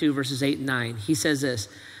 chapter 2, verses 8 and 9. He says this: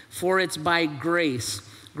 for it's by grace.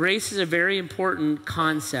 Grace is a very important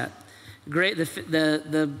concept.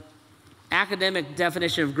 The academic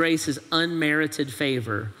definition of grace is unmerited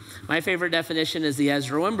favor. My favorite definition is the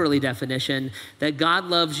Ezra Wimberly definition, that God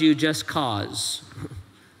loves you just cause.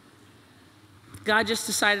 God just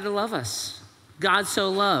decided to love us. God so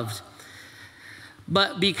loved.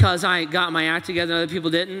 But because I got my act together and other people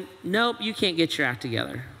didn't, nope, you can't get your act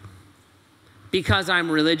together. Because I'm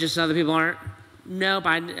religious and other people aren't, nope,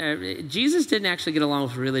 Jesus didn't actually get along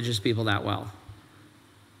with religious people that well.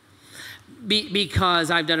 Because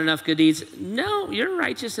I've done enough good deeds. No, your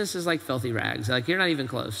righteousness is like filthy rags. Like, you're not even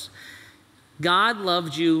close. God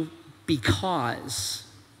loved you because.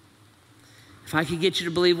 If I could get you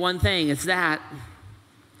to believe one thing, it's that.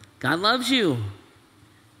 God loves you.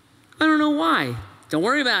 I don't know why. Don't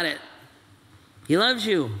worry about it. He loves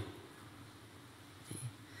you.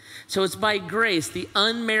 So it's by grace, the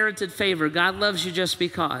unmerited favor. God loves you just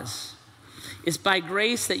because. It's by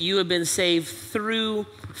grace that you have been saved through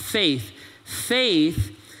faith.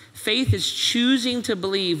 Faith Faith is choosing to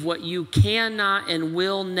believe what you cannot and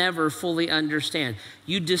will never fully understand.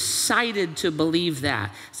 You decided to believe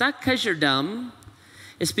that. It's not because you're dumb.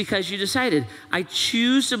 It's because you decided, I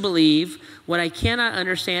choose to believe what I cannot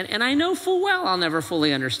understand, and I know full well I'll never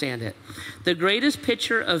fully understand it. The greatest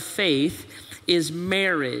picture of faith is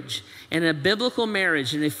marriage, and a biblical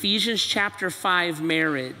marriage, in Ephesians chapter 5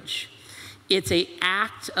 marriage. It's an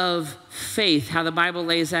act of faith, how the Bible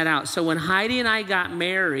lays that out. So when Heidi and I got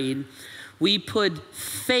married, we put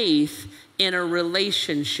faith in a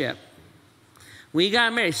relationship. We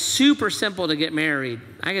got married. Super simple to get married.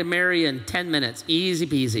 I could marry in 10 minutes. Easy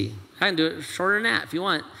peasy. I can do it shorter than that if you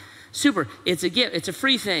want. Super. It's a gift. It's a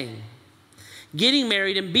free thing. Getting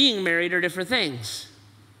married and being married are different things.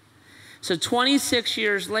 So 26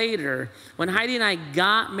 years later, when Heidi and I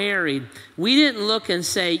got married, we didn't look and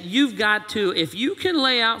say, you've got to, if you can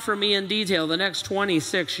lay out for me in detail the next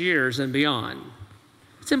 26 years and beyond.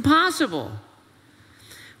 It's impossible.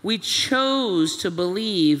 We chose to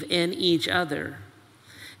believe in each other.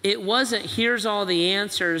 It wasn't, here's all the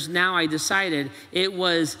answers, now I decided. It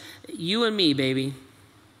was, you and me, baby.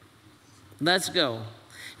 Let's go.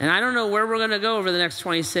 And I don't know where we're going to go over the next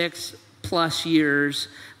 26 plus years,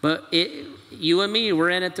 but you and me, we're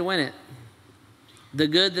in it to win it. The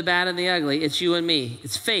good, the bad, and the ugly. It's you and me.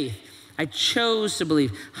 It's faith. I chose to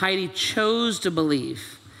believe. Heidi chose to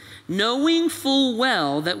believe. Knowing full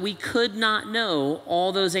well that we could not know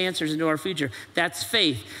all those answers into our future. That's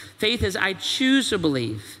faith. Faith is I choose to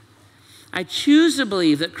believe. I choose to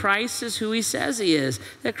believe that Christ is who he says he is,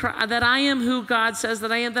 that I am who God says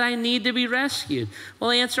that I am, that I need to be rescued.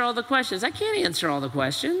 Well, answer all the questions. I can't answer all the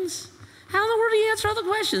questions. How in the world do you answer all the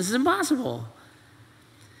questions? It's impossible.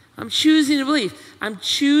 I'm choosing to believe. I'm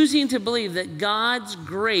choosing to believe that God's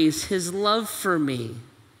grace, his love for me,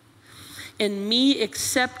 and me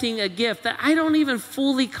accepting a gift that I don't even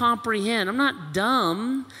fully comprehend. I'm not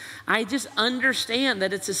dumb. I just understand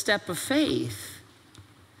that it's a step of faith.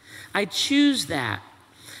 I choose that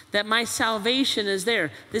my salvation is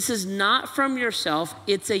there. This is not from yourself.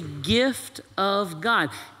 It's a gift of God.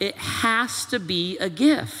 It has to be a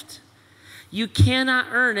gift. You cannot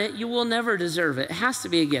earn it. You will never deserve it. It has to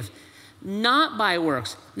be a gift. Not by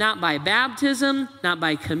works, not by baptism, not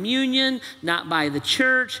by communion, not by the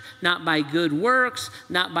church, not by good works,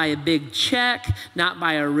 not by a big check, not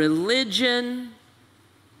by a religion.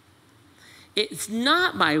 It's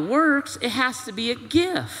not by works. It has to be a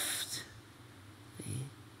gift.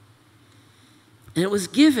 And it was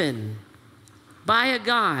given by a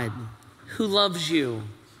God who loves you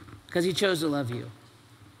because he chose to love you.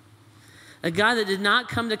 A God that did not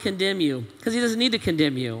come to condemn you, because he doesn't need to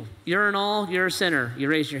condemn you. You're you're a sinner. You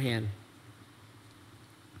raise your hand.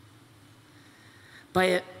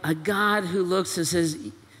 By a God who looks and says,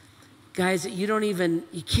 guys, you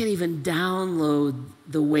can't even download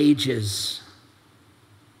the wages.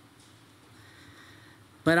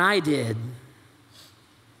 But I did.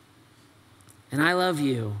 And I love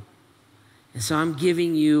you. And so I'm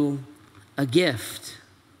giving you a gift.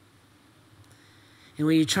 And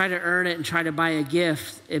when you try to earn it and try to buy a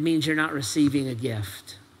gift, it means you're not receiving a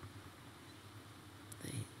gift.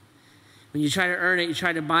 When you try to earn it, you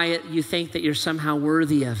try to buy it, you think that you're somehow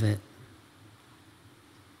worthy of it.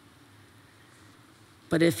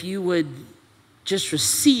 But if you would just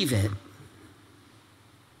receive it,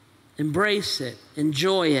 embrace it,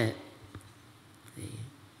 enjoy it,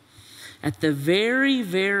 at the very,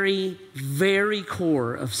 very, very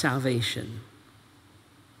core of salvation,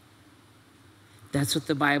 that's what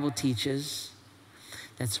the Bible teaches.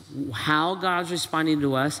 That's how God's responding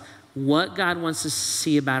to us, what God wants us to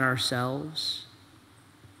see about ourselves,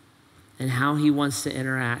 and how he wants us to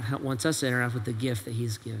interact with the gift that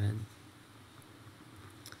he's given.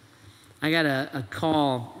 I got a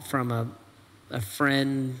call from a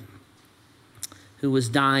friend who was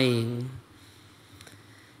dying,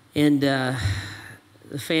 and the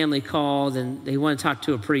family called, and they want to talk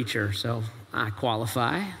to a preacher, so I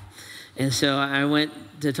qualify. And so I went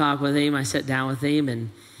to talk with him. I sat down with him,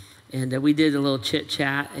 and we did a little chit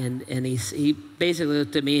chat. And he basically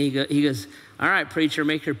looked at me. He goes, "All right, preacher,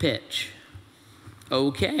 make your pitch."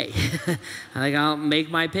 Okay, I'll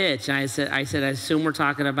make my pitch. And I said, I assume we're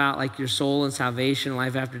talking about like your soul and salvation,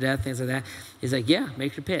 life after death, things like that. He's like, "Yeah,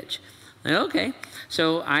 make your pitch." Like, okay,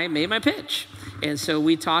 so I made my pitch. And so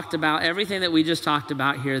we talked about everything that we just talked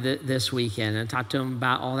about here this weekend. And I talked to him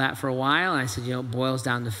about all that for a while. And I said, it boils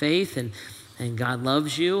down to faith. And God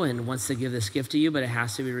loves you and wants to give this gift to you, but it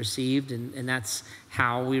has to be received. And that's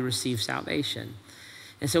how we receive salvation.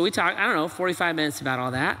 And so we talked, 45 minutes about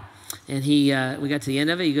all that. And we got to the end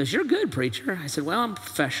of it. He goes, "You're good, preacher." I said, "Well, I'm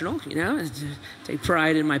professional, I take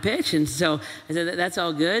pride in my pitch." And so I said, "That's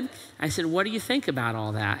all good." I said, "What do you think about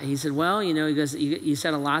all that?" And he said, "Well, he goes, you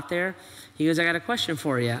said a lot there." He goes, "I got a question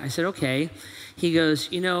for you." I said, "Okay." He goes,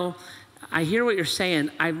 "I hear what you're saying.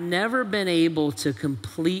 I've never been able to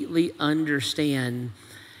completely understand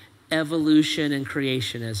evolution and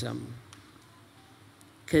creationism.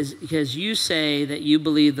 Because you say that you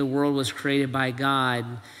believe the world was created by God,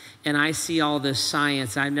 and I see all this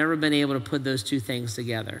science. I've never been able to put those two things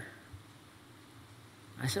together."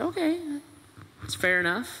 I said, "Okay, it's fair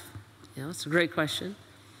enough. It's a great question."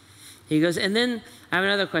 He goes, "And then I have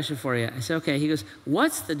another question for you." I said, "Okay." He goes,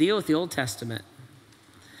 "What's the deal with the Old Testament?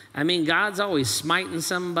 I mean, God's always smiting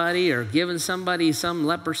somebody or giving somebody some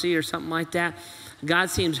leprosy or something like that.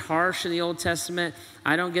 God seems harsh in the Old Testament.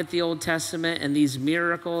 I don't get the Old Testament and these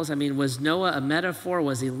miracles. I mean, was Noah a metaphor?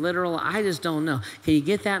 Was he literal? I just don't know. Can you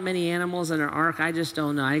get that many animals in an ark? I just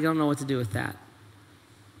don't know. I don't know what to do with that."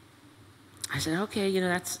 I said, "Okay,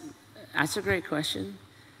 that's a great question."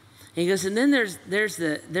 And he goes, "And then there's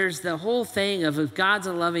the whole thing of, if God's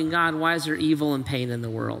a loving God, why is there evil and pain in the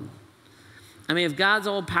world? I mean, if God's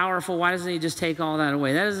all powerful, why doesn't he just take all that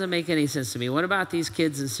away? That doesn't make any sense to me. What about these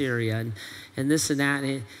kids in Syria and this and that?"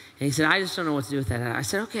 And he said, "I just don't know what to do with that." I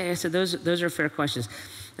said, "Okay." I said, those are fair questions."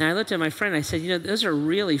 And I looked at my friend, I said, "Those are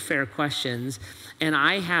really fair questions, and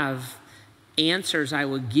I have answers I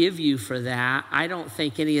would give you for that. I don't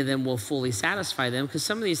think any of them will fully satisfy them, because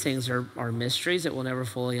some of these things are mysteries that we'll never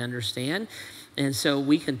fully understand. And so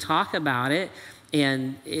we can talk about it,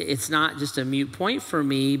 and it's not just a moot point for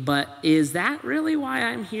me, but is that really why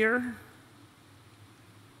I'm here?"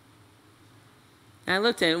 And I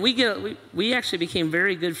looked at him. We actually became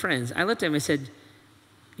very good friends. I looked at him and said,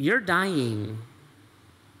 "You're dying.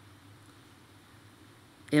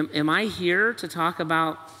 Am I here to talk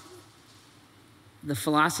about the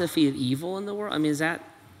philosophy of evil in the world? I mean, is that,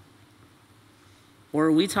 or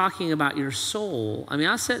are we talking about your soul? I mean,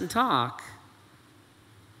 I'll sit and talk,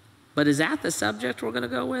 but is that the subject we're going to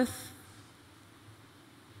go with?"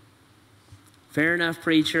 "Fair enough,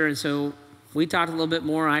 preacher." And so we talked a little bit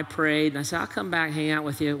more. I prayed, and I said, "I'll come back, hang out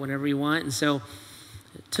with you whenever you want." And so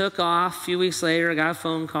it took off. A few weeks later, I got a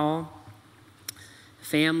phone call.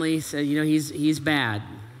 Family said, he's bad.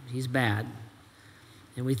 He's bad.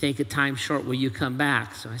 And we think at time's short, will you come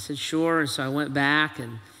back? So I said, sure. And so I went back,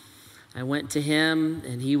 and I went to him,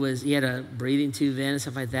 and he had a breathing tube in and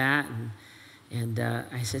stuff like that. And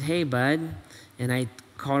I said, "Hey, bud." And I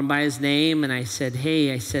called him by his name, and I said,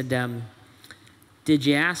 "Hey," I said, "Did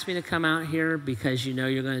you ask me to come out here because you're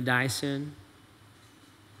going to die soon?"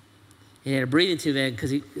 And he had a breathing tube in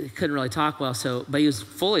because he couldn't really talk well, but he was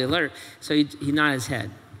fully alert. So he nodded his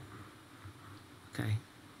head. "Okay.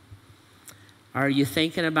 Are you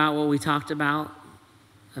thinking about what we talked about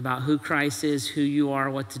who Christ is, who you are,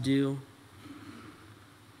 what to do?"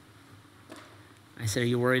 I said, "Are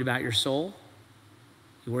you worried about your soul?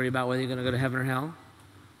 You worried about whether you're going to go to heaven or hell?"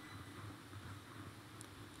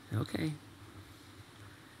 "Okay."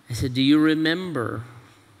 I said, "Do you remember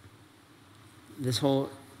this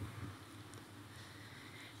whole..."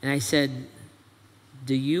 And I said,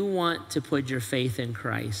 "Do you want to put your faith in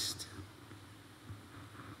Christ?"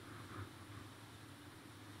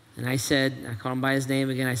 And I called him by his name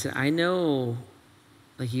again. I said, "I know,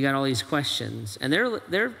 you got all these questions, and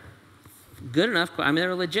they're good enough. I mean,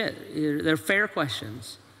 they're legit. They're fair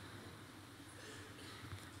questions.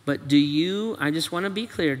 But I just want to be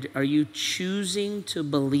clear, are you choosing to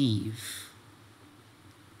believe,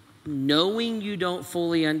 knowing you don't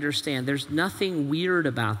fully understand?" There's nothing weird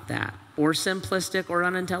about that, or simplistic, or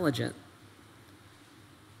unintelligent.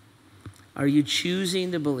 Are you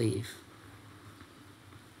choosing to believe?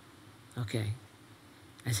 Okay.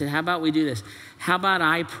 I said, "How about we do this? How about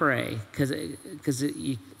I pray?" Because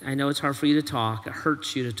I know it's hard for you to talk. It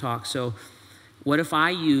hurts you to talk. So what if I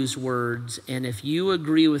use words, and if you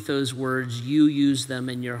agree with those words, you use them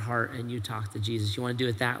in your heart and you talk to Jesus? You want to do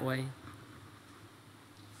it that way?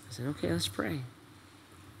 I said, "Okay, let's pray."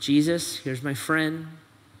 Jesus, here's my friend.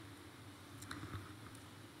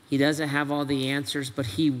 He doesn't have all the answers, but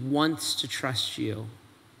he wants to trust you.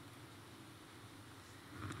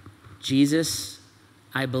 Jesus,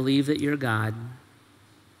 I believe that you're God.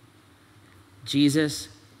 Jesus,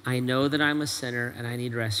 I know that I'm a sinner and I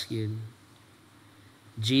need rescued.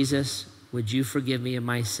 Jesus, would you forgive me of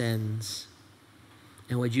my sins?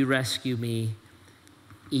 And would you rescue me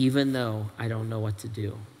even though I don't know what to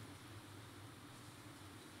do?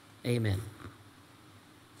 Amen.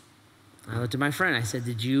 I looked at my friend. I said,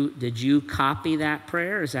 did you copy that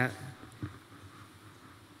prayer?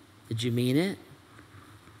 Did you mean it?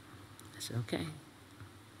 said, okay.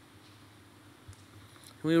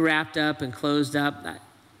 We wrapped up and closed up.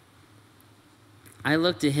 I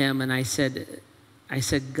looked at him and I said,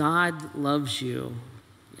 God loves you.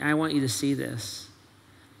 I want you to see this.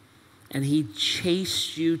 And he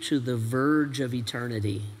chased you to the verge of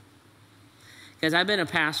eternity. Because I've been a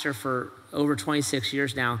pastor for over 26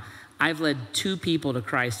 years now. I've led 2 people to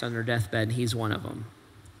Christ on their deathbed, and he's one of them.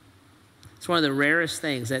 It's one of the rarest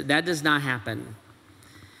things. That does not happen.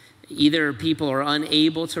 Either people are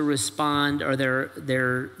unable to respond or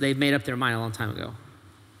they've made up their mind a long time ago.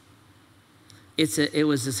 It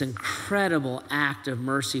was this incredible act of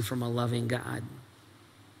mercy from a loving God.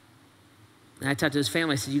 And I talked to his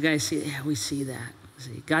family. I said, you guys see it? Yeah, we see that.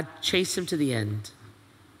 See, God chased him to the end.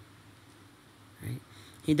 Right?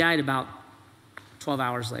 He died about 12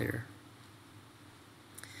 hours later.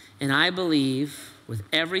 And I believe with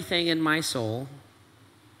everything in my soul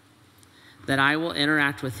that I will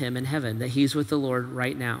interact with him in heaven, that he's with the Lord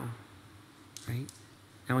right now. Right?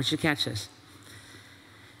 I want you to catch this.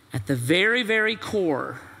 At the very, very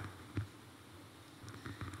core,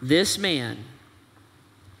 this man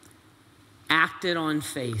acted on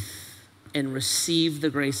faith and received the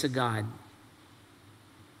grace of God.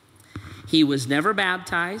 He was never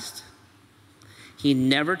baptized. He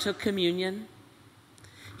never took communion.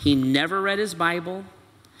 He never read his Bible.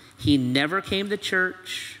 He never came to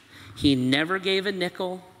church. He never gave a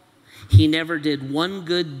nickel. He never did one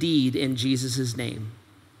good deed in Jesus' name.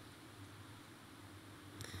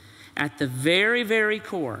 At the very, very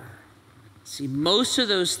core, see, most of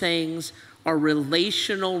those things are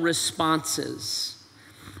relational responses.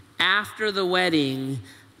 After the wedding,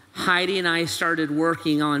 Heidi and I started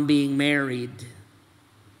working on being married.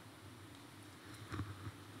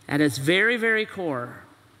 At its very, very core,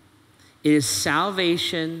 it is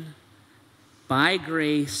salvation by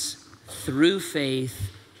grace through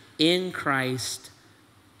faith in Christ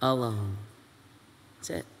alone. That's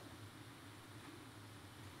it.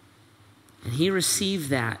 And he received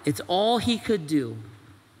that. It's all he could do.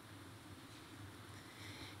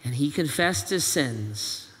 And he confessed his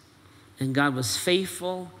sins. And God was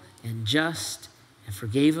faithful and just and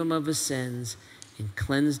forgave him of his sins and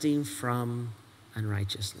cleansed him from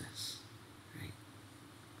unrighteousness. Right?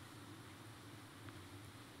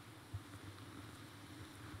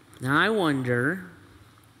 Now I wonder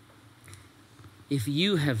if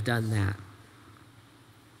you have done that.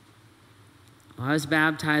 I was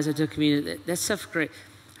baptized, I took communion. That stuff's great.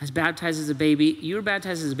 I was baptized as a baby. You were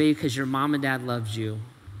baptized as a baby because your mom and dad loved you.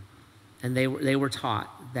 And they were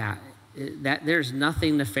taught that. There's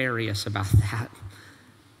nothing nefarious about that.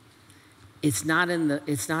 It's not in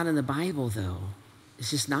the Bible, though. It's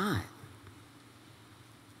just not.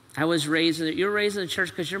 You were raised in the church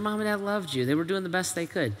because your mom and dad loved you. They were doing the best they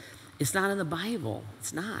could. It's not in the Bible.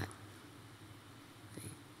 It's not.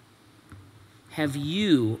 Have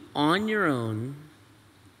you, on your own,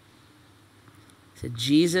 said,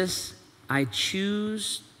 Jesus, I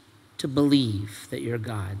choose to believe that you're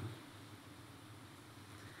God.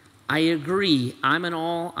 I agree, I'm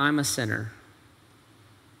a sinner.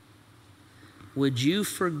 Would you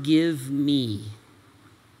forgive me?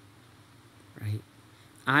 Right?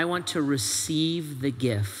 I want to receive the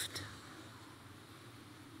gift.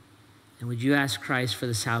 And would you ask Christ for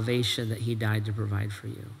the salvation that he died to provide for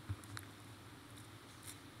you?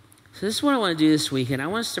 So this is what I want to do this weekend. I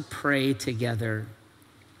want us to pray together.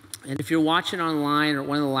 And if you're watching online or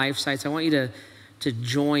one of the live sites, I want you to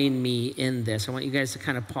join me in this. I want you guys to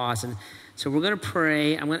kind of pause. And so we're going to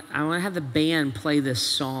pray. I want to have the band play this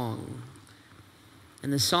song.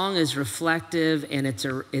 And the song is reflective, and it's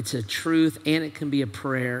a truth, and it can be a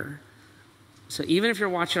prayer. So even if you're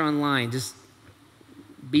watching online, just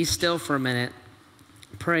be still for a minute.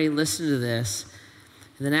 Pray, listen to this.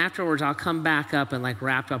 And then afterwards, I'll come back up and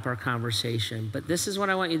wrap up our conversation. But this is what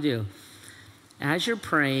I want you to do. As you're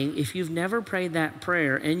praying, if you've never prayed that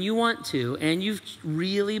prayer and you want to, and you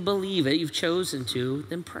really believe it, you've chosen to,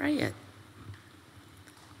 then pray it.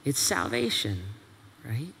 It's salvation,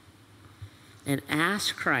 right? And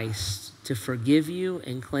ask Christ to forgive you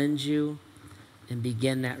and cleanse you and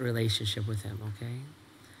begin that relationship with him, okay?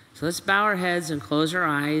 So let's bow our heads and close our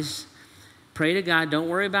eyes. Pray to God. Don't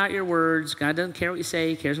worry about your words. God doesn't care what you say.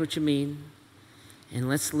 He cares what you mean. And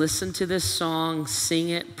let's listen to this song. Sing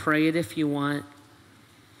it. Pray it if you want.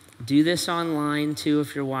 Do this online too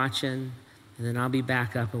if you're watching. And then I'll be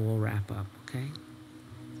back up and we'll wrap up, okay?